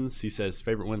Blevins, he says,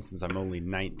 favorite win since I'm only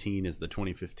 19 is the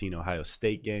 2015 Ohio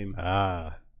State game.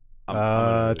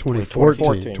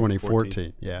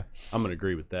 2014. Yeah. I'm going to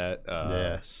agree with that.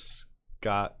 Yeah.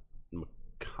 Scott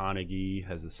McConaughey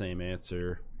has the same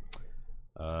answer.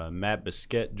 Matt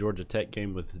Biscuit, Georgia Tech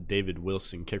game with David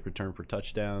Wilson, kick return for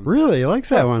touchdown. Really? He likes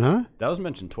that one, huh? That was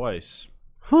mentioned twice.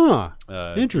 Huh.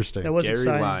 Interesting. That was Gary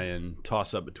exciting. Lyon,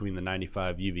 toss-up between the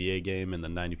 95 UVA game and the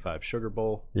 95 Sugar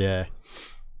Bowl. Yeah.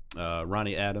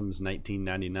 Ronnie Adams,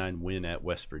 1999 win at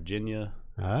West Virginia.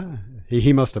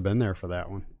 He must have been there for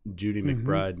that one. Judy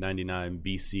McBride, 99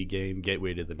 BC game,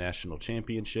 gateway to the national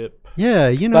championship. Yeah,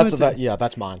 you know.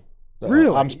 That's mine.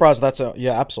 Really? I'm surprised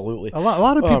absolutely. A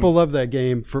lot of people love that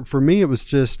game. For me, it was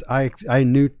just I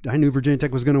knew Virginia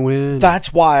Tech was going to win.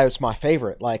 That's why it's my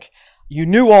favorite. Like, you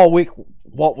knew all week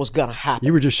what was going to happen.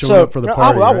 You were just showing up for the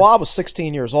party. I was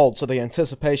 16 years old, so the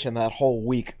anticipation that whole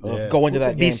week of going to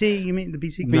that game. BC, you mean the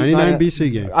BC game? 99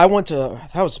 BC game. I went to,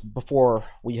 that was before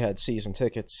we had season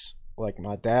tickets, like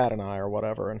my dad and I or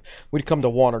whatever, and we'd come to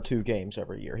 1 or 2 games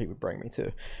every year he would bring me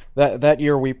to. That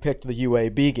year we picked the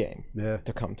UAB game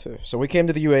to come to. So we came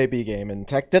to the UAB game, and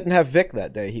Tech didn't have Vic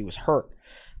that day. He was hurt.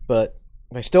 But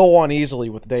they still won easily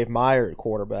with Dave Meyer at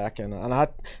quarterback, and I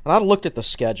looked at the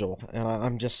schedule, and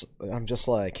I'm just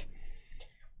like,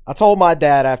 I told my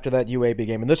dad after that UAB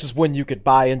game, and this is when you could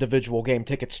buy individual game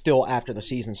tickets still after the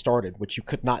season started, which you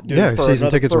could not do. Yeah, season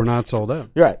tickets were not sold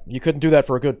out. Right, you couldn't do that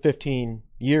for a good 15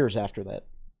 years after that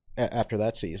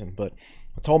season. But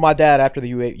I told my dad after the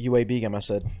UAB game, I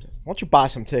said, "Why don't you buy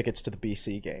some tickets to the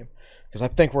BC game? Because I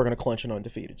think we're going to clinch an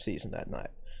undefeated season that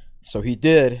night." So he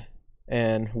did,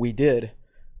 and we did.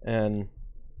 And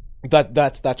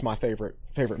that's my favorite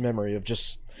memory of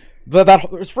just that.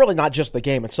 It's really not just the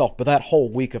game itself, but that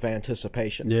whole week of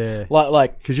anticipation. Yeah,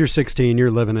 like because you're 16, you're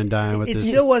living and dying with this. It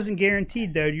still wasn't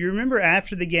guaranteed, though. Do you remember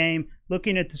after the game,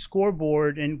 looking at the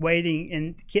scoreboard and waiting,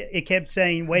 and it kept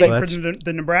saying waiting for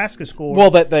the Nebraska score?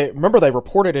 Well, they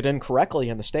reported it incorrectly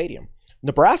in the stadium.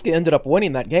 Nebraska ended up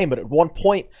winning that game, but at one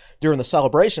point during the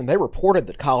celebration, they reported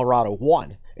that Colorado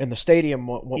won. And the stadium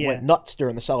went nuts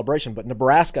during the celebration, but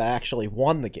Nebraska actually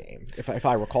won the game, if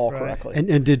I recall correctly.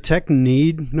 And did Tech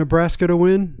need Nebraska to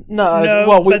win? No.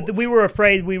 Well, but we were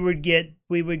afraid we would get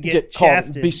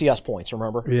shafted. BCS points,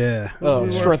 remember? Yeah. We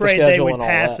were afraid they would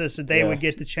pass us, and they would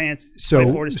get the chance to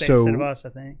play Florida State instead of us, I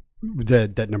think.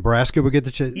 That Nebraska would get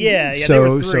the chance? Yeah, they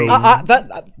were 3.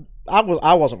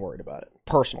 I wasn't worried about it,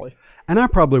 personally. And I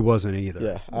probably wasn't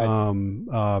either.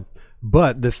 Yeah.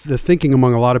 But the thinking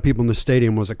among a lot of people in the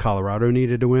stadium was that Colorado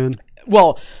needed to win.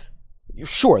 Well,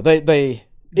 sure, if they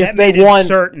won,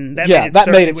 certain. That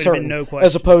made it certain, no question.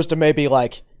 As opposed to maybe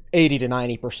like 80 to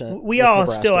 90%. We all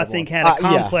still, I think, had a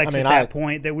complex at that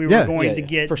point that we were going to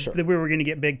get, for sure. that we were going to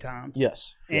get big time.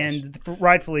 Yes, and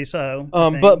rightfully so.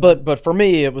 But for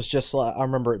me, it was just like, I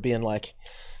remember it being like,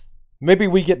 maybe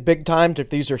we get big timed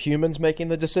if these are humans making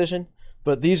the decision.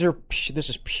 But this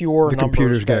is pure the numbers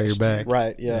computer's got based. your back,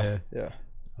 right? Yeah.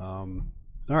 All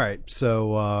right,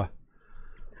 so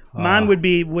mine would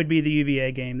be the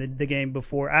UVA game, the game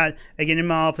before. Again, in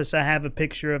my office, I have a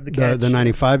picture of the catch. The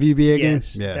 95 UVA game.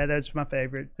 Yes, that's my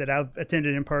favorite that I've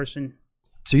attended in person.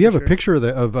 So you have a picture of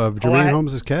Jermaine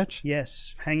Holmes' catch?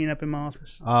 Yes, hanging up in my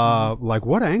office. Like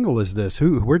what angle is this?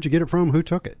 Where'd you get it from? Who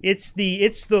took it? It's the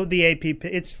AP.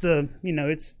 It's the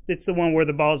it's the one where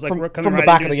the ball's like coming from right the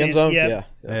back into of the his end zone. Yep.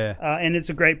 Yeah. And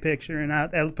it's a great picture, and I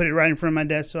put it right in front of my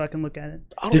desk so I can look at it.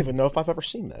 I don't even know if I've ever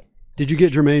seen that. Did you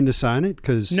get Jermaine to sign it?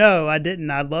 No, I didn't.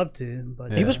 I'd love to,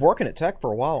 but he was working at Tech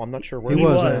for a while. I'm not sure where he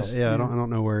was. Yeah, I don't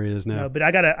know where he is now. No, but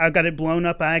I got it blown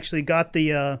up. I actually got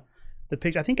the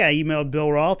picture. I think I emailed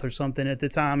Bill Roth or something at the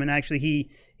time, and actually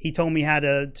he told me how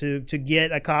to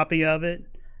get a copy of it,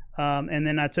 and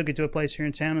then I took it to a place here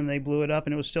in town, and they blew it up,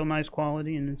 and it was still nice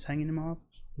quality, and it's hanging in my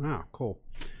office. Wow, cool.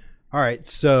 All right,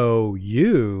 so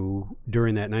you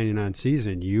during that '99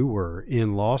 season, you were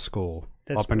in law school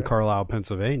in Carlisle,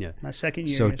 Pennsylvania. My second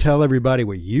year. So tell everybody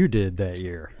what you did that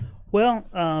year. Well,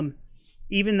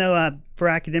 even though for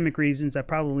academic reasons I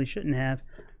probably shouldn't have,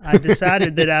 I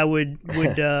decided that I would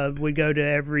go to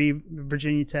every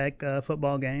Virginia Tech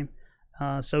football game.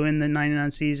 So in the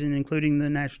 '99 season, including the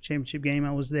national championship game,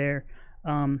 I was there.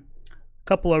 A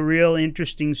couple of real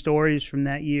interesting stories from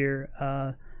that year.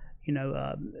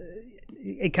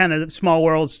 It kind of small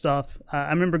world stuff. I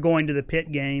remember going to the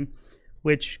Pitt game,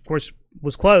 which of course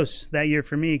was close that year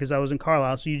for me because I was in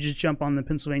Carlisle. So you just jump on the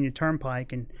Pennsylvania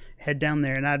Turnpike and head down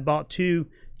there. And I'd bought two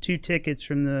tickets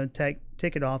from the Tech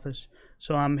ticket office.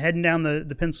 So I'm heading down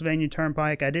the Pennsylvania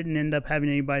Turnpike. I didn't end up having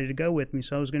anybody to go with me,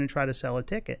 so I was going to try to sell a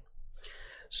ticket.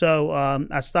 So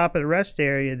I stop at a rest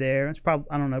area there. It's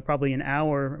probably an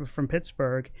hour from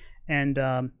Pittsburgh. And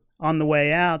on the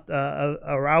way out,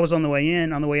 or I was on the way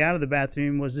in, on the way out of the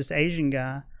bathroom was this Asian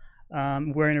guy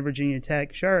wearing a Virginia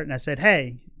Tech shirt. And I said,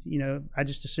 hey, I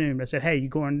just assumed. I said, hey, you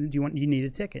need a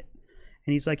ticket?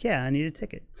 And he's like, yeah, I need a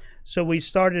ticket. So we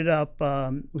started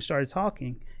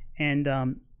talking,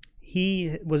 and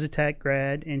he was a Tech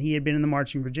grad, and he had been in the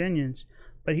Marching Virginians.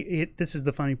 But this is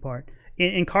the funny part.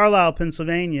 In Carlisle,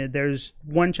 Pennsylvania, there's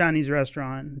one Chinese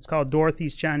restaurant. It's called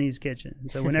Dorothy's Chinese Kitchen.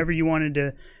 So whenever you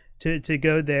wanted to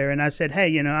go there, and I said,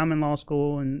 hey, I'm in law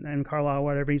school in Carlisle,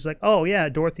 whatever. He's like, oh yeah,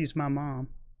 Dorothy's my mom.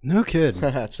 No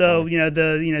kidding. So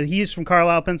he's from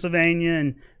Carlisle,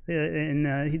 Pennsylvania,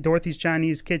 and Dorothy's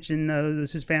Chinese Kitchen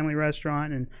was his family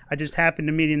restaurant, and I just happened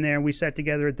to meet him there, and we sat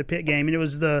together at the Pitt game, and it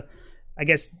was the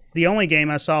only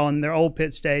game I saw in their old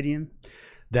Pitt Stadium.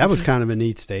 That was kind of a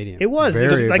neat stadium. It was.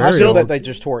 Very, like I saw that they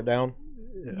just tore it down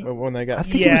when they got. I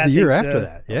think it was the year after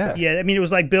that. Yeah. Yeah. I mean, it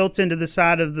was like built into the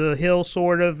side of the hill,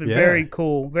 sort of. Yeah. Very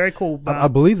cool. Very cool. I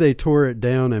believe they tore it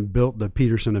down and built the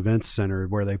Peterson Events Center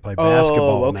where they play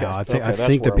basketball now. I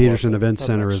think the Peterson Events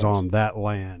Center is on that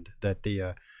land.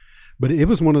 But it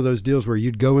was one of those deals where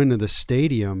you'd go into the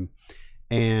stadium,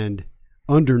 and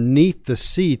underneath the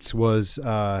seats was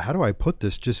how do I put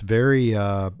this? Just very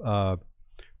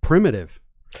primitive.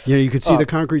 You could see the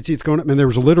concrete seats going up, and there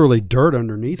was literally dirt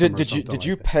underneath them. Did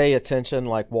you pay attention,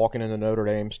 like walking into Notre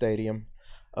Dame Stadium?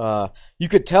 You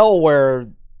could tell where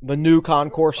the new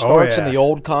concourse starts and the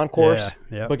old concourse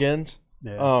begins.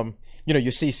 Yeah.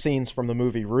 You see scenes from the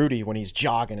movie Rudy when he's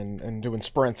jogging and doing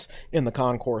sprints in the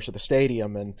concourse of the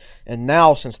stadium, and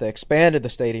now since they expanded the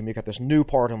stadium, you got this new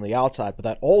part on the outside, but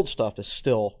that old stuff is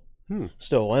still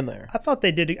in there. I thought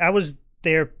they did. I was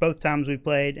there both times we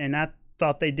played, and I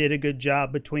thought they did a good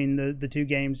job between the two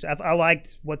games. I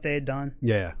liked what they had done.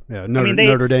 Yeah.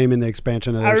 Notre Dame and the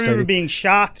expansion of their stadium. I remember being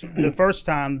shocked the first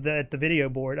time at the video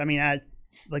board. I mean,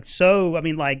 like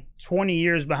 20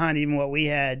 years behind even what we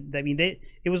had. I mean,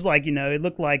 it was like, it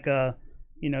looked like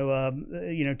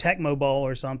Tecmo Bowl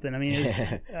or something. I mean,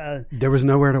 there was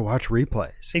nowhere to watch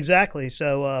replays. Exactly.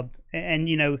 So,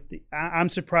 I'm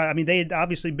surprised. I mean, they had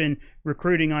obviously been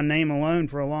recruiting on name alone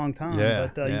for a long time,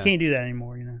 but you can't do that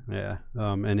anymore, Yeah,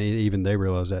 and even they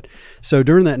realize that. So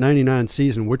during that '99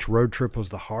 season, which road trip was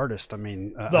the hardest? I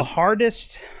mean, the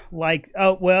hardest, I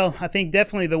think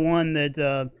definitely the one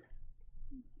that.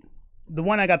 The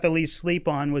one I got the least sleep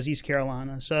on was East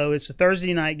Carolina. So it's a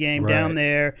Thursday night game down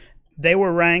there. They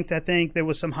were ranked. I think there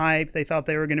was some hype. They thought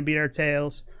they were going to beat our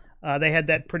tails. They had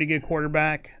that pretty good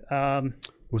quarterback.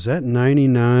 Was that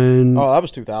 99? Oh, that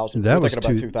was 2000. That was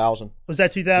about 2000. Was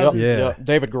that 2000? Yep. Yeah.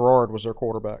 David Garrard was their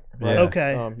quarterback. Right? Yeah.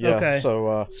 Okay. Okay.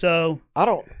 So I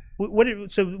don't.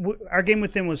 Our game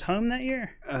with them was home that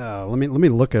year. Let me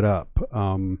look it up.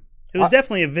 It was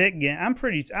definitely a Vic game. I'm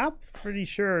pretty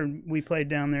sure we played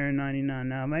down there in '99.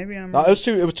 Now maybe I'm. No, it was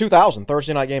 2000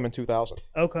 Thursday night game in 2000.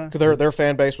 Okay. Because their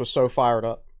fan base was so fired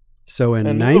up. So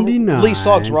in '99, Lee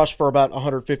Suggs rushed for about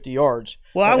 150 yards.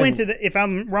 Well, I went to if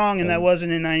I'm wrong and that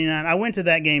wasn't in '99, I went to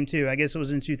that game too. I guess it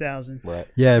was in 2000. Right.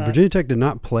 Yeah, Virginia Tech did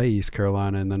not play East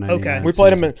Carolina in the '99. Okay.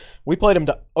 We played them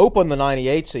to open the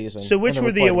 '98 season. So which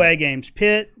were the away games?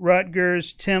 Pitt,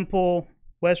 Rutgers, Temple,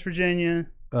 West Virginia.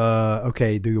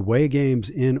 Okay, the away games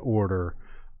in order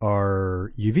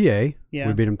are UVA. Yeah.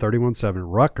 We beat them 31-7.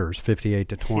 Rutgers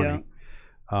 58-20.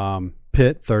 Yeah.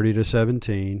 Pitt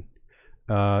 30-17.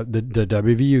 The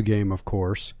WVU game, of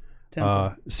course.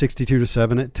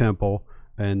 62-7 at Temple,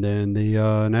 and then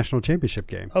the national championship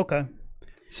game. Okay.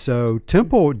 So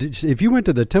Temple, if you went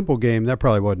to the Temple game, that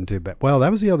probably wasn't too bad. Well,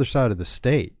 that was the other side of the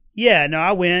state. Yeah, no,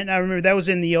 I went. I remember that was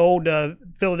in the old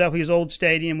Philadelphia's old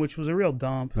stadium, which was a real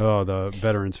dump. Oh, the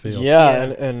Veterans Field. Yeah.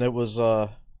 And it was, I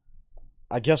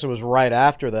guess it was right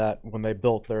after that when they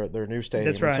built their new stadium.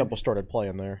 That's right. Temple started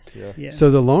playing there. Yeah.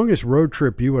 So the longest road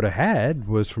trip you would have had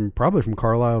was probably from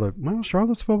Carlisle to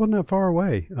Charlottesville wasn't that far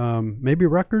away. Maybe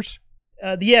Rutgers.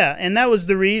 Yeah, and that was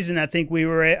the reason I think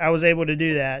I was able to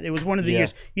do that. It was one of the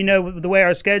years. The way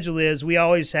our schedule is, we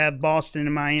always have Boston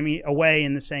and Miami away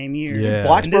in the same year. Yeah.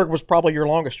 Blacksburg was probably your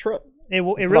longest trip. It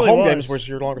really the home was. games was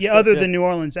your longest trip. Other than New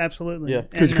Orleans, absolutely. Yeah.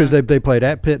 Because they played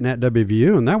at Pitt and at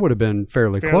WVU, and that would have been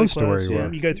fairly close to where you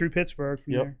were. You go through Pittsburgh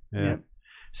from there. Yeah. Yep.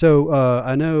 So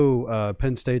I know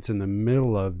Penn State's in the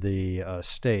middle of the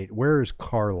state. Where is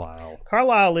Carlisle?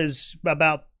 Carlisle is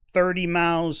about 30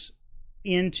 miles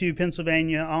into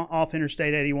Pennsylvania off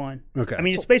Interstate 81. Okay. I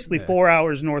mean, it's basically 4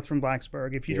 hours north from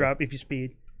Blacksburg if you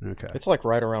speed. Okay. It's like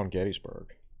right around Gettysburg.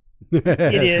 It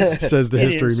is. Says the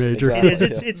history major. Exactly. It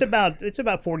is. It's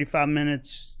about 45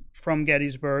 minutes from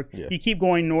Gettysburg. Yeah. You keep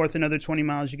going north another 20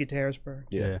 miles, you get to Harrisburg.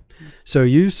 Yeah. So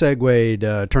you segued,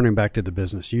 turning back to the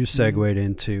business, you segued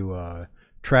into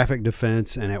traffic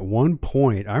defense. And at one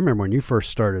point, I remember when you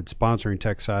first started sponsoring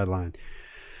Tech Sideline,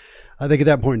 I think at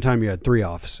that point in time you had 3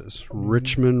 offices,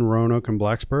 Richmond, Roanoke, and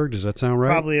Blacksburg. Does that sound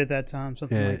right? Probably at that time,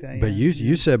 something like that. But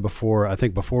you said before, I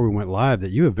think before we went live,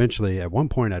 that you eventually at one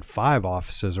point had 5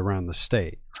 offices around the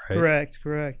state, right?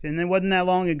 Correct. And it wasn't that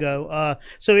long ago.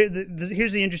 So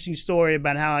here's the interesting story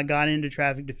about how I got into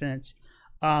traffic defense.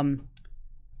 My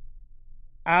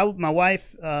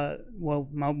wife,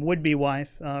 my would-be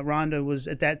wife, Rhonda, was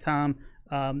at that time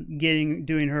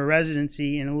doing her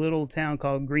residency in a little town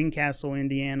called Greencastle,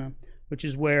 Indiana, which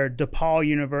is where DePaul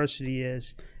University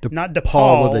is. Not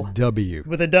DePaul with a W.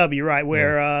 With a W, right?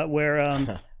 Where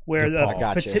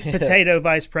the potato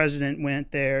vice president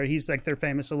went there. He's like their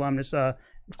famous alumnus,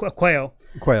 Quayle.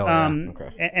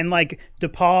 And like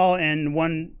DePaul and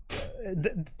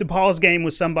DePaul's game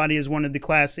with somebody is one of the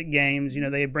classic games.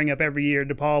 They bring up every year.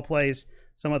 DePaul plays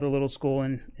some other little school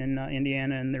in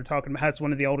Indiana, and they're talking about how it's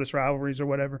one of the oldest rivalries or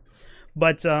whatever.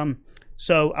 But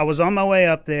so I was on my way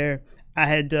up there. I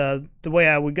had the way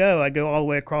I would go, I'd go all the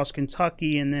way across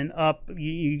Kentucky and then up.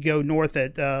 You go north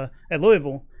at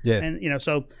Louisville, and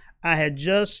so I had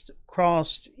just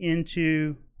crossed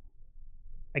into,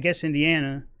 I guess,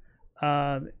 Indiana,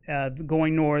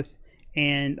 going north,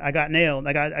 and I got nailed.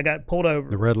 I got pulled over.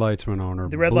 The red lights went on, or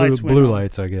the red lights went blue on.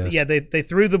 Lights, I guess. Yeah, they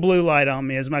threw the blue light on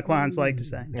me, as my clients like to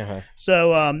say. Uh-huh.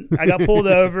 So I got pulled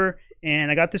over,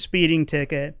 and I got the speeding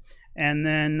ticket, and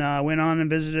then went on and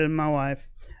visited my wife.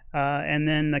 And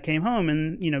then I came home,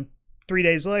 and 3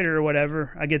 days later or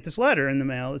whatever, I get this letter in the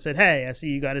mail that said, "Hey, I see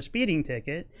you got a speeding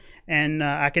ticket, and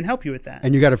I can help you with that."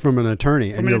 And you got it from an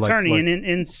attorney.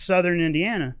 In southern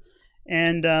Indiana.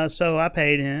 And so I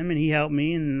paid him, and he helped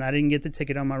me, and I didn't get the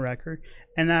ticket on my record.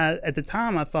 And at the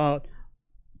time, I thought,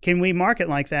 can we market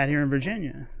like that here in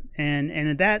Virginia? And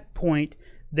at that point,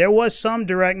 there was some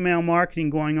direct mail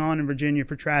marketing going on in Virginia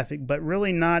for traffic, but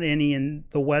really not any in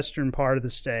the western part of the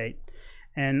state.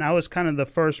 And I was kind of the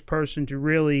first person to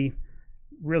really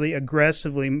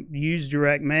aggressively use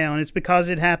direct mail, and it's because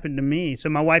it happened to me. So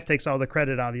my wife takes all the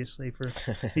credit, obviously, for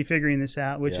me figuring this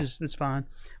out, which is it's fine.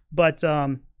 But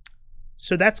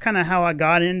so that's kind of how I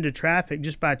got into traffic,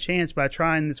 just by chance, by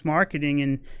trying this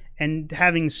marketing and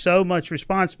having so much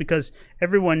response, because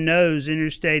everyone knows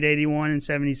Interstate 81 and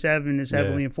 77 is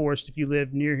heavily enforced if you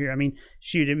live near here. I mean,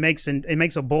 shoot, it makes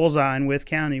a bullseye in Wythe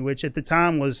County, which at the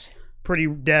time was pretty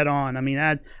dead on. I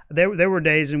mean, there were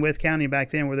days in Wythe County back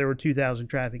then where there were 2,000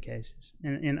 traffic cases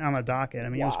on a docket. I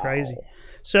mean, It was crazy.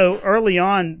 So early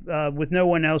on, with no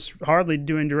one else hardly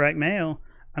doing direct mail,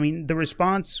 I mean, the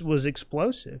response was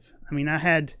explosive. I mean,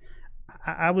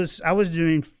 I was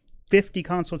doing 50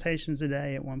 consultations a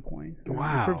day at one point.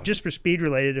 Wow. Just for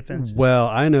speed-related offenses. Well,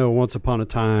 I know once upon a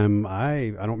time,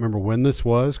 I don't remember when this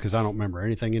was because I don't remember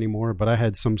anything anymore, but I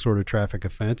had some sort of traffic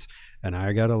offense, and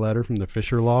I got a letter from the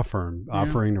Fisher Law Firm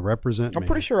offering to represent me. I'm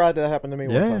pretty sure that happened to me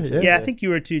one time. Yeah, I think you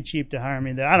were too cheap to hire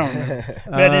me, though. I don't remember.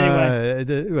 But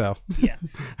anyway. Yeah.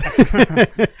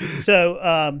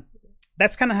 So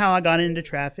that's kind of how I got into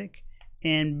traffic,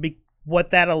 and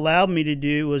what that allowed me to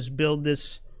do was build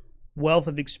this wealth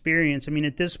of experience. I mean,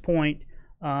 at this point,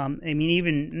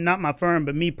 even not my firm,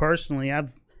 but me personally,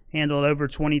 I've handled over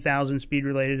 20,000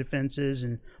 speed-related offenses,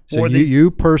 and so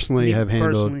you personally have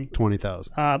handled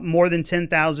 20,000. More than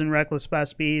 10,000 reckless by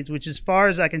speeds, which, as far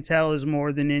as I can tell, is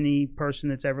more than any person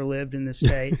that's ever lived in this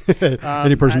state.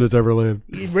 Any person that's ever lived.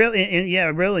 Really.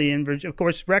 In Virginia, of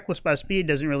course, reckless by speed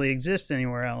doesn't really exist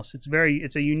anywhere else.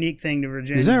 It's a unique thing to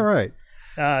Virginia. Is that right?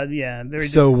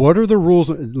 So what are the rules?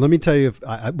 Let me tell you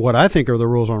what I think are the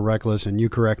rules on reckless, and you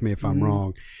correct me if I'm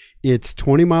wrong. It's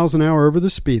 20 miles an hour over the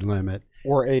speed limit.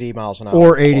 Or 80 miles an hour.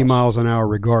 Or 80 miles an hour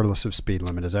regardless of speed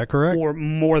limit. Is that correct? Or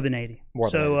more than 80.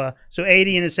 So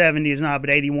 80 and a 70 is not, but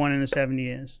 81 and a 70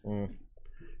 is. So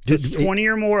it's 20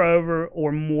 or more over,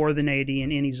 or more than 80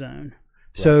 in any zone.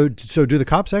 So do the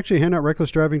cops actually hand out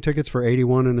reckless driving tickets for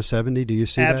 81 and a 70? Do you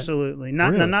see that? Absolutely.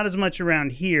 Not as much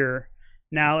around here.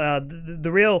 Now,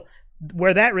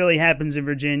 where that really happens in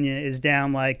Virginia is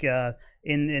down like on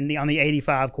the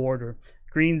 85 corridor,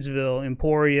 Greensville,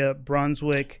 Emporia,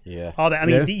 Brunswick, all that. I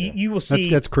mean, you will see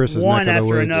that's Chris's one neck of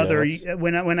the after woods. another.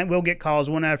 When we'll get calls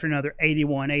one after another,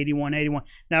 81.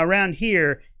 Now around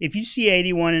here, if you see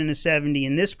 81 and a 70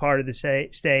 in this part of the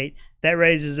state, that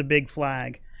raises a big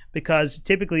flag. Because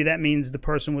typically that means the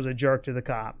person was a jerk to the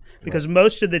cop. Because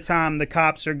most of the time the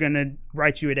cops are going to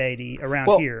write you at 80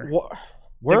 around here.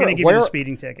 They're going to give you a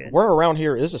speeding ticket. Where around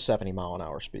here is a 70 mile an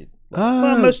hour speed?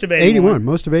 Most of 81.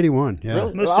 Most of 81. Yeah.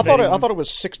 Really? I thought it was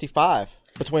 65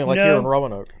 between here and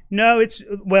Roanoke. No, it's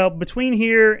between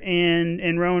here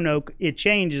and Roanoke it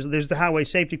changes. There's the highway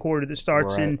safety corridor that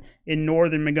starts in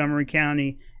northern Montgomery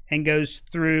County and goes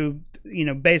through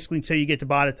basically until you get to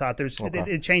Botetourt.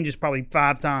 It changes probably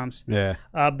 5 times. Yeah.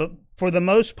 But for the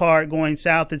most part, going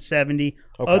south at 70.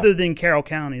 Other than Carroll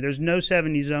County, there's no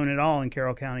 70 zone at all in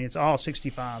Carroll County. It's all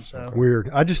 65. So weird.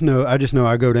 I just know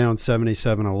I go down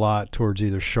 77 a lot towards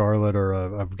either Charlotte or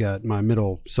I've got my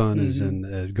middle son is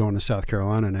in going to South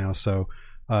Carolina now. So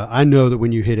I know that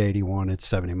when you hit 81, it's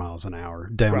 70 miles an hour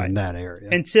down in that area.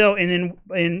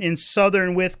 In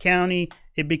southern Wythe County,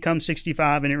 it becomes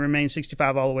 65 and it remains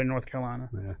 65 all the way to North Carolina.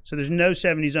 Yeah. So there's no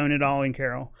 70 zone at all in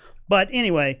Carroll. But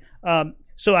anyway,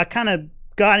 so I kind of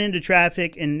got into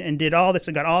traffic and did all this.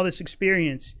 I got all this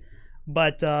experience.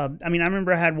 But I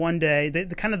remember I had one day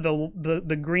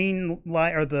the green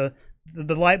light or the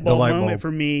light bulb moment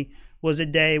for me was a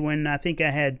day when I think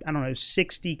I had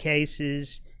 60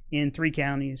 cases in 3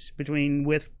 counties between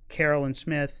Wythe, Carroll, and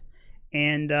Smith.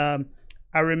 And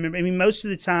I remember, most of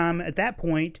the time at that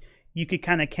point, you could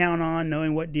kind of count on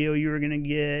knowing what deal you were going to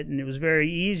get, and it was very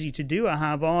easy to do a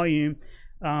high volume.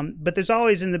 But there's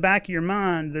always in the back of your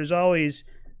mind, there's always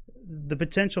the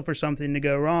potential for something to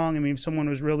go wrong. If someone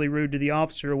was really rude to the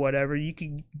officer or whatever,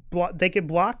 they could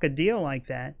block a deal like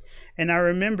that. And I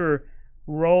remember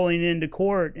rolling into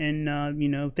court and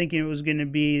thinking it was going to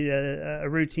be a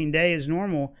routine day as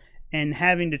normal, and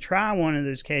having to try one of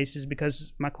those cases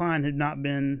because my client had not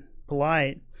been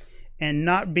polite and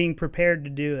not being prepared to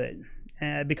do it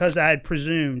because I had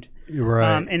presumed.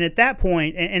 Right. And at that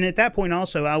point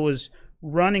also I was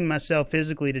running myself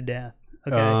physically to death.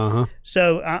 Okay.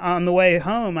 So on the way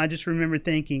home, I just remember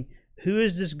thinking, who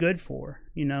is this good for?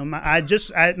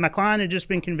 My client had just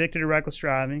been convicted of reckless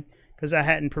driving because I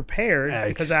hadn't prepared,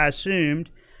 because I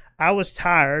assumed. I was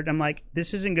tired. I'm like,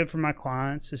 this isn't good for my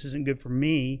clients. This isn't good for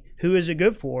me. Who is it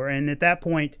good for? And at that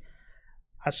point,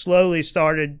 I slowly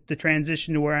started the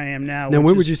transition to where I am now. Now,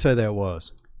 when would you say that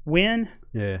was? When?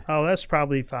 Yeah. Oh, that's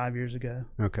probably 5 years ago.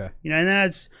 Okay. And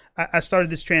then I started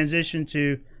this transition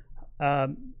to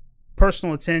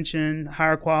personal attention,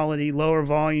 higher quality, lower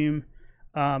volume.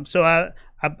 So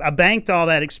I banked all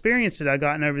that experience that I've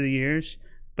gotten over the years,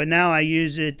 but now I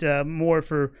use it more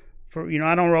for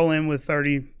I don't roll in with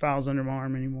 30 files under my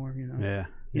arm anymore. Yeah.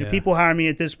 People hire me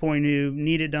at this point who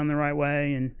need it done the right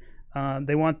way, and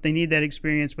they need that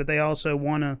experience, but they also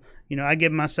want to. I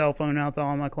give my cell phone out to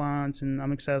all my clients, and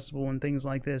I'm accessible and things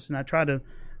like this, and I try to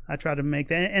make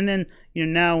that. And then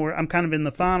now I'm kind of in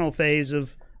the final phase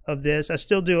of this. I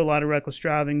still do a lot of reckless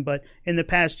driving, but in the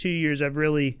past 2 years, I've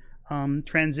really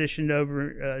transitioned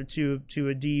over to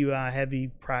a DUI heavy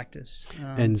practice.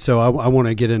 And so I want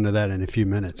to get into that in a few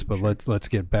minutes, but sure. let's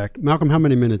get back. Malcolm, how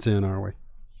many minutes in are we?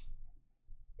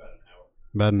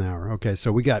 About an hour. Okay,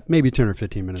 so we got maybe 10 or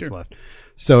 15 minutes Sure. left.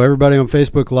 So everybody on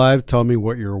Facebook Live, tell me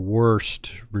what your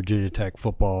worst Virginia Tech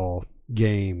football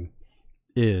game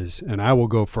is, and I will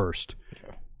go first.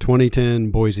 Okay.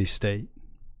 2010 Boise State.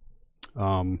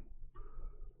 I've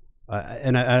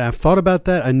thought about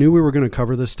that. I knew we were going to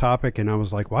cover this topic, and I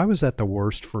was like, why was that the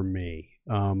worst for me?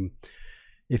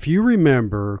 If you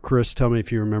remember, Chris, tell me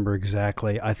if you remember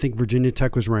exactly. I think Virginia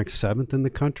Tech was ranked 7th in the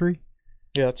country.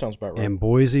 Yeah, that sounds about right. And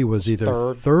Boise was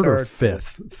either third or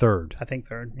fifth. Third. I think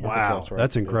third. Yeah. Wow,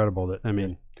 that's incredible.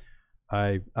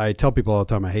 I tell people all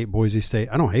the time I hate Boise State.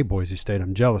 I don't hate Boise State.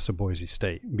 I'm jealous of Boise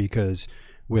State because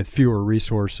with fewer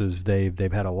resources,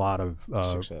 they've had a lot of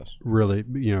success. Really,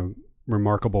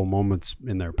 remarkable moments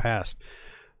in their past.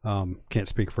 Can't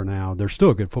speak for now. They're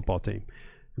still a good football team.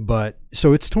 But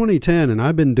so it's 2010, and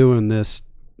I've been doing this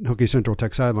Hokie Central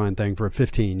Tech Sideline thing for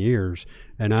 15 years,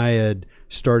 and I had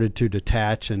started to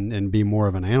detach and be more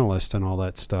of an analyst and all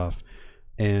that stuff.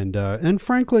 And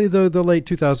frankly, the late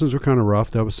 2000s were kind of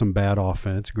rough. There was some bad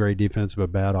offense, great defense,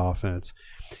 but bad offense.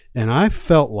 And I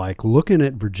felt like looking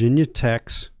at Virginia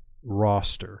Tech's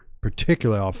roster,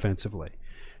 particularly offensively,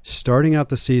 starting out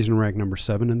the season ranked number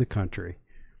 7 in the country,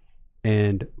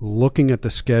 and looking at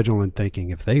the schedule and thinking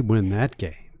if they win that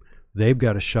game, they've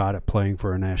got a shot at playing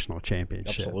for a national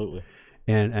championship. Absolutely.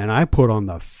 And I put on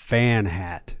the fan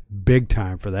hat big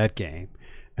time for that game.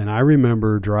 And I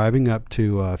remember driving up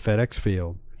to FedEx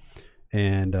Field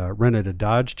and rented a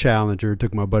Dodge Challenger,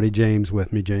 took my buddy James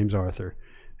with me, James Arthur.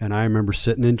 And I remember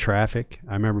sitting in traffic.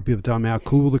 I remember people telling me how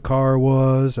cool the car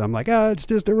was. I'm like, it's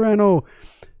just a rental.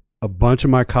 A bunch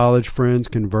of my college friends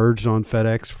converged on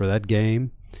FedEx for that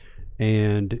game.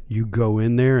 And you go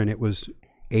in there, and it was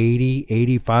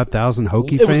 85,000 Hokie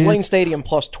fans. It was Lane Stadium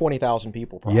plus 20,000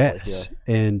 people, probably. Yes,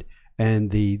 yeah.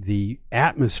 And the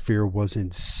atmosphere was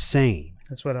insane.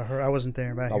 That's what I heard. I wasn't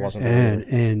there, but I wasn't there.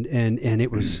 And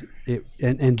it was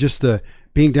and just the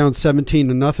being down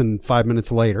 17-0 5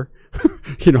 minutes later.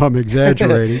 I'm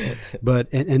exaggerating, but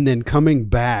and then coming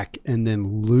back and then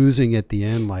losing at the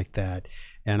end like that.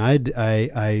 And I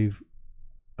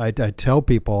tell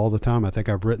people all the time, I think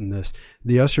I've written this,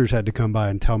 the ushers had to come by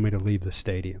and tell me to leave the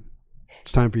stadium.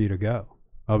 It's time for you to go.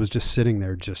 I was just sitting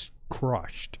there just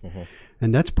crushed. Mm-hmm.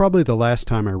 And that's probably the last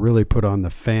time I really put on the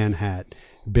fan hat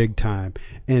big time.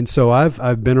 And so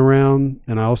I've been around,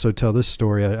 and I also tell this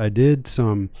story. I emceed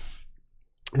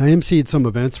some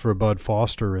events for Bud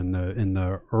Foster in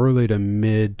the early to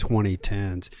mid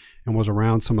 2010s and was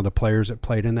around some of the players that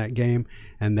played in that game,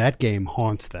 and that game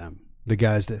haunts them. The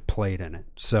guys that played in it.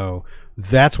 So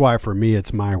that's why for me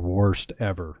it's my worst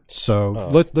ever. So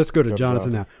let's go to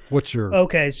Jonathan now. What's your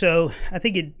Okay, so I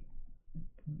think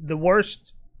the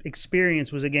worst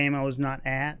experience was a game I was not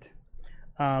at.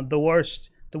 The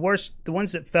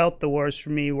ones that felt the worst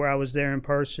for me where I was there in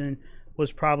person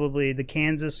was probably the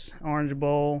Kansas Orange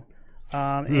Bowl.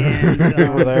 And we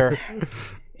were there.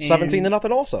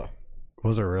 17-0 also.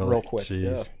 Was it really? Real quick.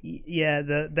 Jeez. Yeah,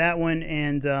 that one,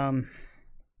 and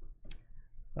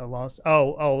I lost. I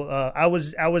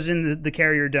was in the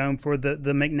Carrier Dome for the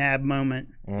McNabb moment.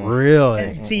 Really?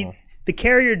 And see, the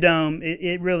Carrier Dome,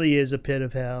 it really is a pit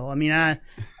of hell. I mean, I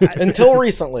until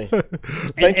recently.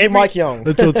 Thank you, Mike Young.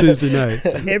 Until Tuesday night.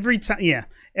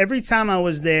 Every time I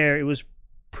was there, it was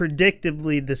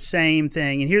predictably the same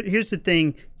thing. And here's the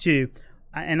thing too,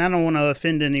 and I don't want to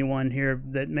offend anyone here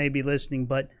that may be listening,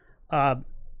 but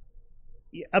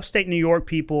upstate New York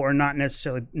people are not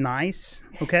necessarily nice.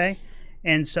 Okay.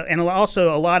 And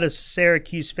also a lot of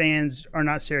Syracuse fans are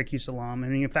not Syracuse alum. I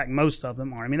mean, in fact, most of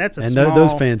them are. I mean, that's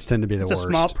those fans tend to be the worst.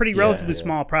 It's a relatively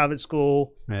small private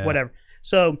school, whatever.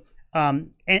 So,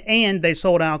 and they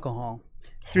sold alcohol.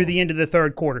 through the end of the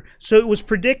third quarter. So it was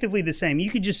predictably the same. You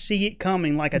could just see it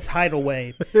coming like a tidal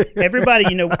wave. Everybody,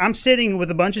 I'm sitting with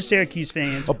a bunch of Syracuse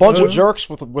fans. A bunch of jerks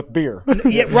with beer.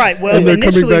 Yeah, right. Well, and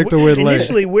they're coming back to win late.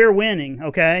 Initially, we're winning,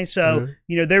 okay? So,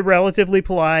 they're relatively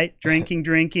polite, drinking,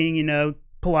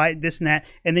 polite, this and that.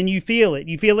 And then you feel it.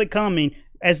 You feel it coming.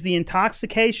 As the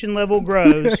intoxication level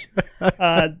grows,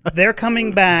 they're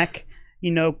coming back,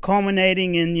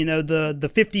 culminating in,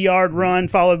 the 50-yard run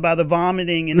followed by the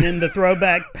vomiting and then the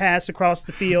throwback pass across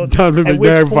the field. Donovan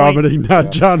McNair vomiting,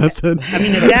 not Jonathan. I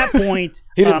mean, at that point...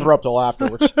 He didn't throw up till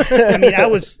afterwards. I mean, I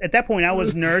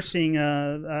was nursing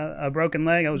a broken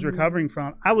leg I was recovering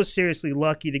from. I was seriously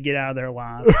lucky to get out of there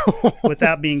alive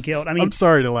without being killed. I mean, I'm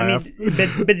sorry to laugh. I mean,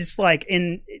 but it's like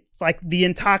the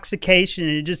intoxication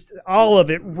and just all of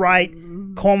it right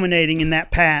culminating in that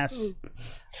pass.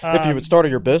 If you had started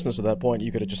your business at that point,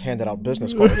 you could have just handed out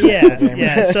business cards.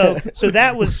 Yeah. So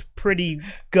that was pretty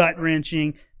gut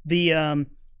wrenching. The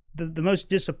most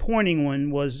disappointing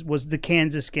one was the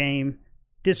Kansas game.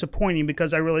 Disappointing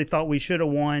because I really thought we should have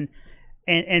won,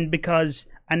 and because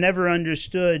I never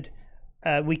understood.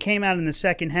 We came out in the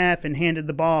second half and handed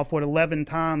the ball off 11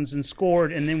 times and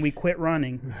scored, and then we quit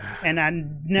running. And I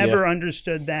never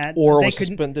understood that. Or was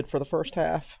suspended for the first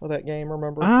half of that game.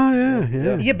 Remember? Oh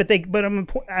yeah. Yeah, but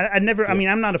I never. I mean,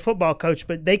 I'm not a football coach,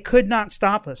 but they could not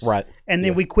stop us. Right. And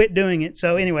then we quit doing it.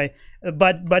 So anyway,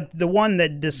 but the one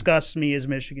that disgusts me is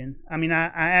Michigan. I mean, I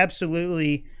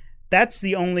absolutely. That's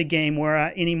the only game where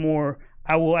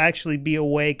I will actually be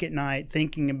awake at night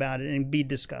thinking about it and be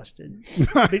disgusted.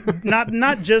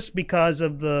 not just because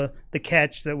of the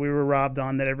catch that we were robbed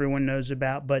on that everyone knows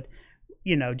about, but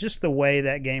just the way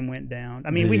that game went down.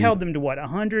 I mean, we held them to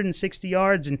 160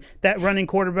 yards, and that running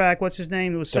quarterback, what's his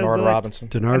name? It was so good.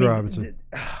 Denard Robinson.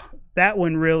 That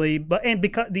one really,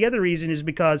 because the other reason is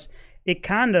because it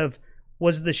kind of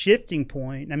was the shifting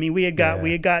point. I mean, we had got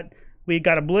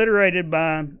obliterated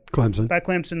by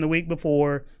Clemson the week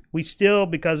before. We still,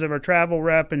 because of our travel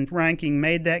rep and ranking,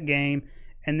 made that game,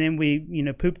 and then we,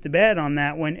 pooped the bed on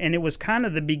that one, and it was kind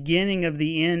of the beginning of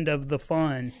the end of the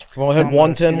fun. Well, we had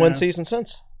one 10-win season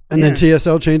since. And then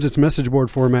TSL changed its message board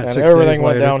format, and 6 days later. Everything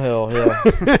went downhill,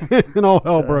 yeah. And all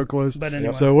hell broke loose. But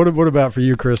anyway. So what about for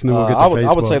you, Chris? And then we'll get to Facebook.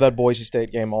 I would say that Boise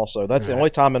State game also. That's the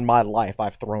only time in my life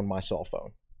I've thrown my cell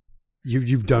phone.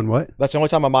 You've done what? That's the only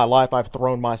time in my life I've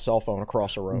thrown my cell phone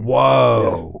across a room.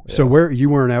 Whoa! Yeah. So where you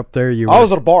weren't out there? I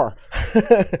was at a bar.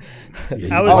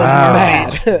 I was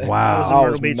mad. Wow! I was in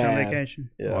Myrtle Beach on vacation.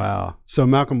 Yeah. Wow! So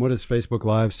Malcolm, what does Facebook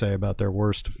Live say about their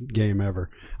worst game ever?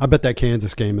 I bet that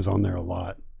Kansas game is on there a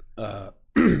lot.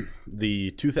 The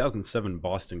 2007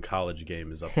 Boston College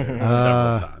game is up there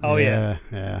several times. Oh yeah.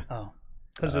 Oh,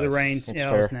 because of the rain.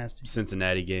 Yeah, it was nasty.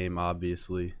 Cincinnati game,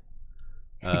 obviously.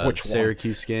 Which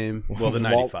Syracuse game? Well, the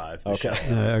 95. Okay.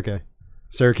 Okay.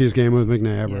 Syracuse game with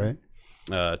McNabb,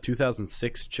 right?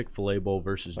 2006 Chick-fil-A Bowl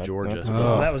versus Georgia.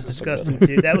 That was disgusting,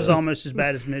 too. That was almost as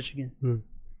bad as Michigan.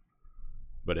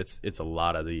 But it's a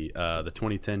lot of the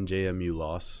 2010 JMU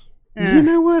loss. You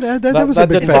know what? That was a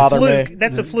big fluke.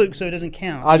 That's a fluke, so it doesn't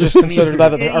count. I just considered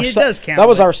that. It does count. That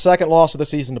was our second loss of the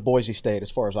season to Boise State,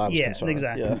 as far as I was concerned.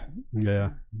 Exactly.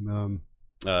 Yeah.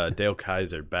 Dale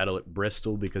Kaiser battle at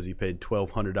Bristol because he paid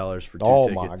 $1,200 for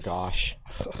 2 tickets. Oh my gosh!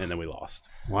 And then we lost.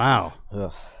 Wow.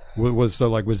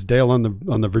 Was Dale on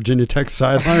the Virginia Tech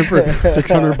sideline for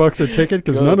 $600 a ticket?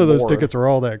 Because none of those tickets were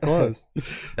all that close.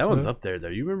 That one's up there though.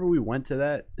 You remember we went to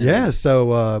that? Yeah.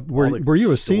 So were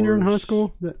you a senior in high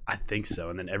school? I think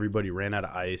so. And then everybody ran out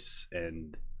of ice,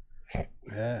 and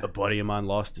a buddy of mine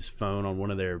lost his phone on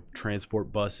one of their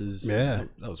transport buses. Yeah,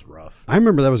 that was rough. I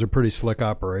remember that was a pretty slick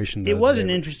operation. It was an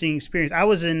interesting experience. I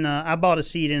was I bought a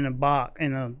seat in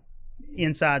a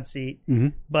inside seat,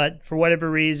 but for whatever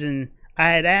reason, I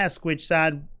had asked which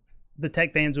side the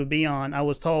Tech fans would be on. I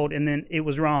was told, and then it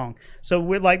was wrong. So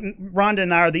we're like, Rhonda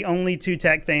and I are the only 2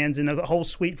 Tech fans in a whole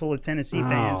suite full of Tennessee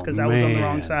fans because I was on the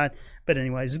wrong side. But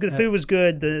anyways, the food was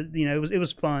good. It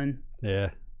was fun. Yeah.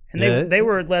 And they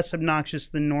were less obnoxious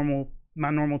than my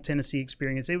normal Tennessee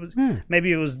experience. It was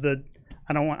maybe it was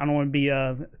I don't want to be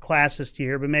a classist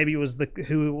here, but maybe it was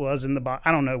who it was in the box.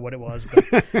 I don't know what it was,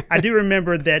 but I do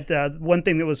remember that one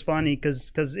thing that was funny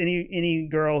because any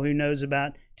girl who knows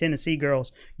about Tennessee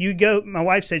girls. My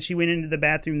wife said she went into the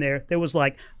bathroom there. There was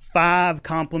like 5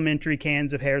 complimentary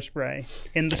cans of hairspray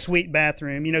in the suite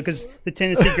bathroom, because the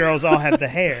Tennessee girls all have the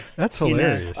hair. That's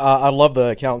hilarious. I love the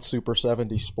account Super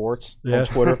 70 Sports on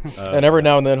Twitter. And every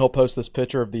now and then he'll post this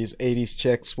picture of these 80s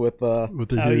chicks with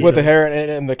the hair,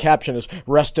 and the caption is,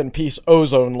 "Rest in peace,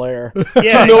 ozone layer." 2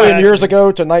 million years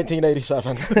ago to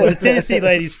 1987. Well, the Tennessee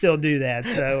ladies still do that.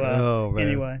 So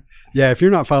anyway. Yeah, if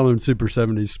you're not following Super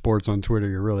 70s Sports on Twitter,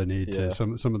 you really need to.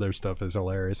 Some of their stuff is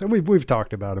hilarious, and we've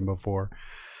talked about them before.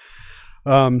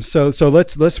 So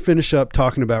let's finish up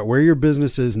talking about where your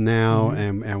business is now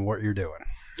and what you're doing.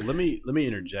 Let me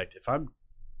interject. If I'm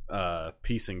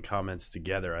piecing comments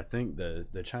together, I think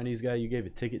the Chinese guy you gave a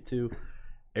ticket to,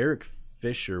 Eric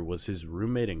Fisher, was his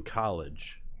roommate in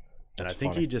college. And I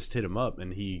think he just hit him up,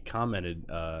 and he commented,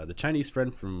 the Chinese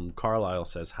friend from Carlisle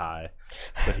says hi,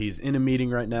 but he's in a meeting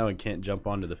right now and can't jump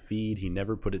onto the feed. He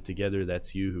never put it together.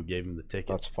 That's you who gave him the ticket.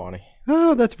 That's funny.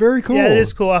 Oh, that's very cool. Yeah, it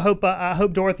is cool. I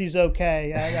hope Dorothy's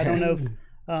okay. I don't know if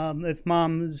I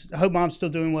hope mom's still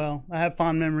doing well. I have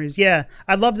fond memories. Yeah,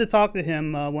 I'd love to talk to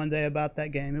him one day about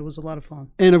that game. It was a lot of fun.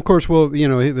 And of course,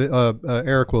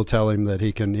 Eric will tell him that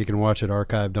he can watch it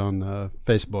archived on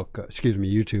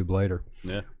YouTube later.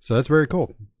 Yeah. So that's very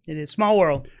cool. It is small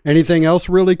world. Anything else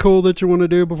really cool that you want to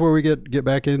do before we get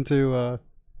back into?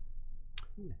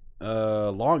 A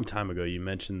long time ago, you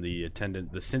mentioned the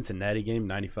Cincinnati game,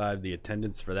 95. The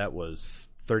attendance for that was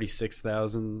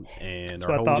 36,000, and I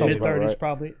thought mid-30s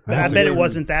probably. But I bet it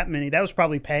wasn't that many. That was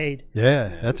probably paid.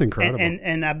 Yeah, that's incredible.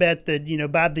 And I bet that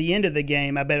by the end of the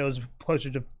game, I bet it was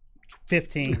closer to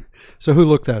 15. So who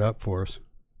looked that up for us?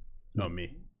 No,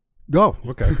 me. Oh,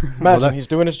 okay. Imagine he's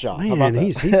doing his job. Man, How about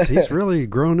that? he's really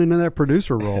grown into that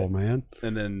producer role, man.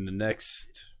 And then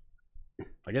next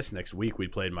week we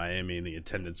played Miami, and the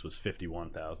attendance was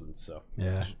 51,000. So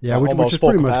yeah, which is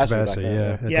pretty much capacity.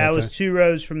 Yeah, it was 2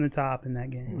 rows from the top in that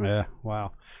game. Yeah,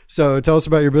 wow. So tell us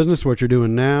about your business, what you're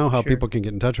doing now, how people can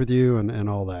get in touch with you, and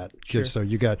all that. Sure. So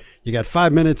you got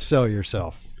 5 minutes. Sell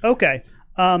yourself. Okay.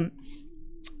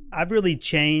 I've really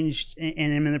changed,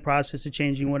 and I'm in the process of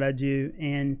changing what I do.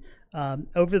 And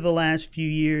over the last few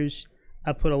years,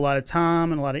 I've put a lot of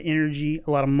time and a lot of energy,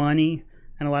 a lot of money,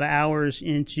 and a lot of hours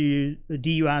into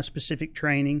DUI-specific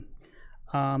training.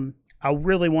 I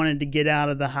really wanted to get out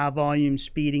of the high-volume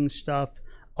speeding stuff,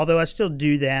 although I still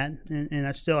do that, and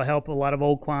I still help a lot of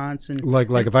old clients. And like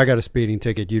if I got a speeding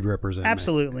ticket, you'd represent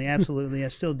absolutely, me. Absolutely. I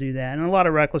still do that, and a lot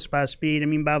of reckless by speed. I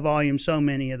mean, by volume, so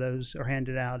many of those are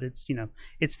handed out. It's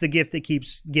it's the gift that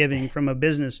keeps giving from a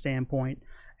business standpoint,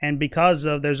 and because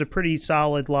of there's a pretty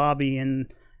solid lobby in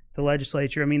the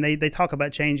legislature. I mean, they talk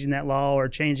about changing that law or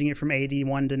changing it from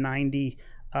 81 to 90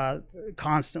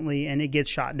 constantly, and it gets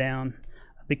shot down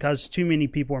because too many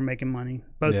people are making money,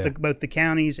 both the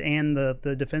counties and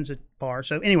the defensive bar.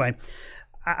 So anyway,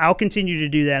 I'll continue to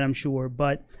do that, I'm sure.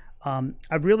 But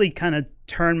I've really kind of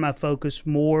turned my focus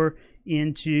more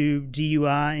into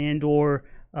DUI and or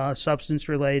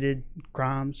substance-related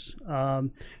crimes.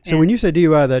 So when you say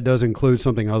DUI, that does include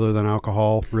something other than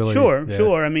alcohol, really?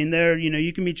 Sure. I mean,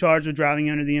 you can be charged with driving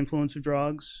under the influence of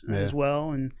drugs as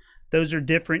well, and those are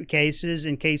different cases,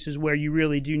 and cases where you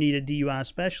really do need a DUI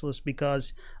specialist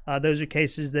because those are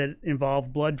cases that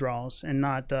involve blood draws and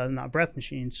not breath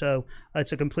machines. So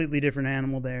it's a completely different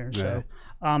animal there. So,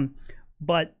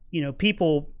 but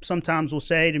people sometimes will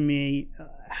say to me,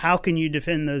 "How can you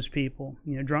defend those people?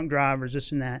 Drunk drivers,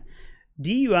 this and that."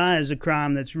 DUI is a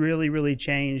crime that's really, really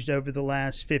changed over the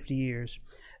last 50 years.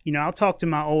 I'll talk to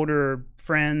my older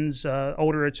friends,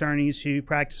 older attorneys who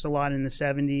practiced a lot in the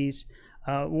 70s.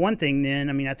 One thing then,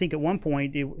 I mean, I think at one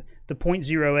point the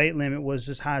 .08 limit was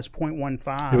as high as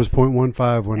 .15. It was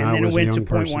 .15 when I was a young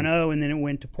person. And then it went to .10, and then it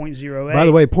went to .08. By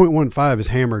the way, .15 is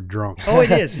hammered drunk. Oh,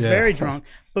 it is. Very drunk.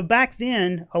 But back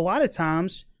then, a lot of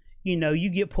times, you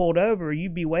get pulled over,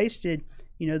 you'd be wasted.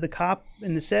 The cop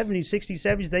in the 70s, 60s,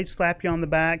 70s, they'd slap you on the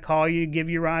back, call you, give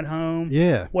you a ride home.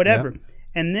 Yeah. Whatever. Yeah.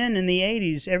 And then in the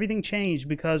 80s, everything changed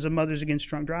because of Mothers Against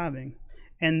Drunk Driving.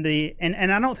 And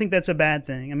I don't think that's a bad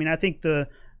thing. I mean, I think the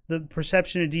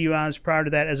perception of DUIs prior to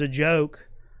that as a joke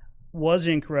was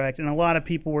incorrect, and a lot of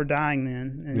people were dying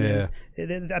then.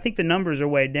 And I think the numbers are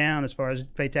way down as far as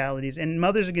fatalities. And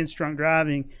Mothers Against Drunk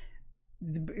Driving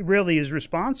really is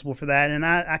responsible for that, and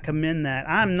I commend that.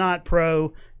 I'm not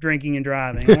pro drinking and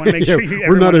driving. I want to make sure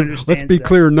everyone understands. Let's be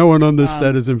clear, no one on this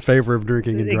set is in favor of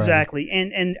drinking and driving. Exactly.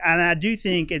 And I do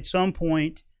think at some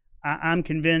point I'm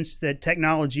convinced that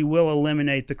technology will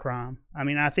eliminate the crime. I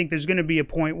mean, I think there's going to be a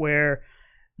point where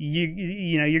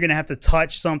you're going to have to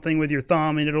touch something with your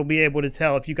thumb, and it'll be able to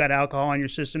tell if you got alcohol in your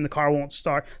system. The car won't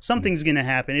start. Something's going to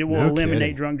happen. It will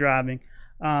eliminate drunk driving.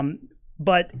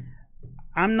 But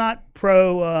I'm not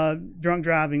pro drunk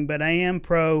driving, but I am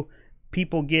pro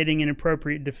people getting an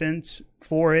appropriate defense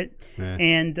for it. Yeah.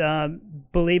 And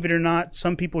believe it or not,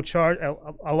 some people charge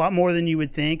a lot more than you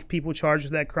would think. People charged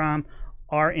with that crime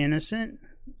are innocent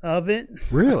of it.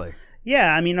 Really?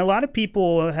 Yeah, I mean, a lot of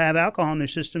people have alcohol in their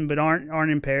system but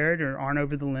aren't impaired or aren't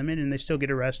over the limit, and they still get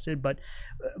arrested. But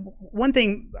one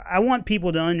thing I want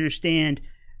people to understand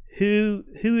who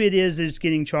it is that's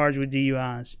getting charged with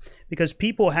DUIs, because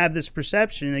people have this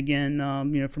perception, again,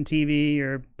 from TV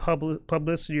or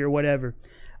publicity or whatever.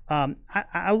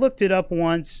 I looked it up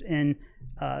once, and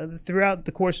throughout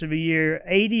the course of a year,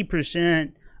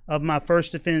 80% of my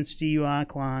first offense DUI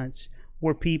clients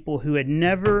were people who had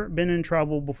never been in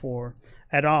trouble before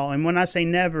at all. And when I say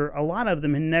never, a lot of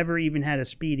them had never even had a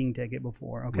speeding ticket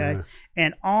before, okay? Yeah.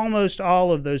 And almost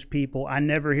all of those people I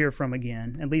never hear from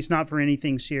again, at least not for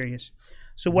anything serious.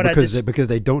 So because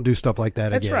they don't do stuff like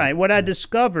that That's again. right. What I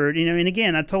discovered, and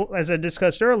again, as I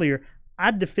discussed earlier,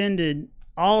 I defended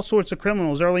all sorts of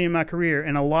criminals early in my career,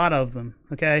 and a lot of them,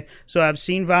 okay? So I've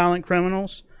seen violent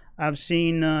criminals. I've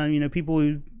seen, people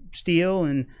who steal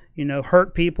and,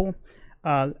 hurt people.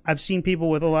 I've seen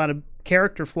people with a lot of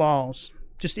character flaws,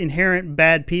 just inherent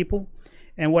bad people.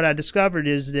 And what I discovered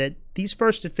is that these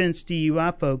first offense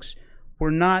DUI folks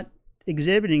were not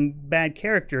exhibiting bad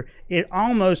character. It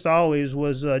almost always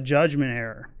was a judgment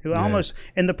error.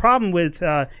 And the problem with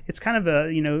it's kind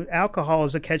of alcohol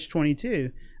is a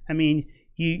catch-22. I mean,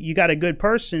 you got a good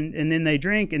person, and then they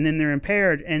drink, and then they're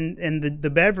impaired, and the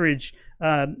beverage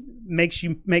makes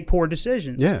you make poor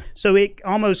decisions. Yeah. So it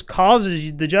almost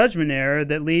causes the judgment error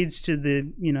that leads to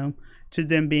to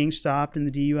them being stopped in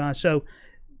the DUI. So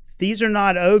these are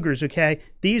not ogres, okay?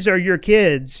 These are your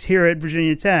kids here at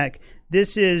Virginia Tech.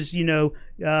 This is,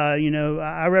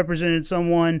 I represented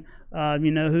someone,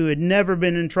 who had never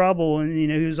been in trouble,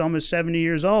 and who was almost 70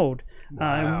 years old.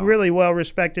 Wow. Really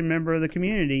well-respected member of the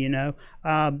community,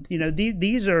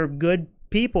 These are good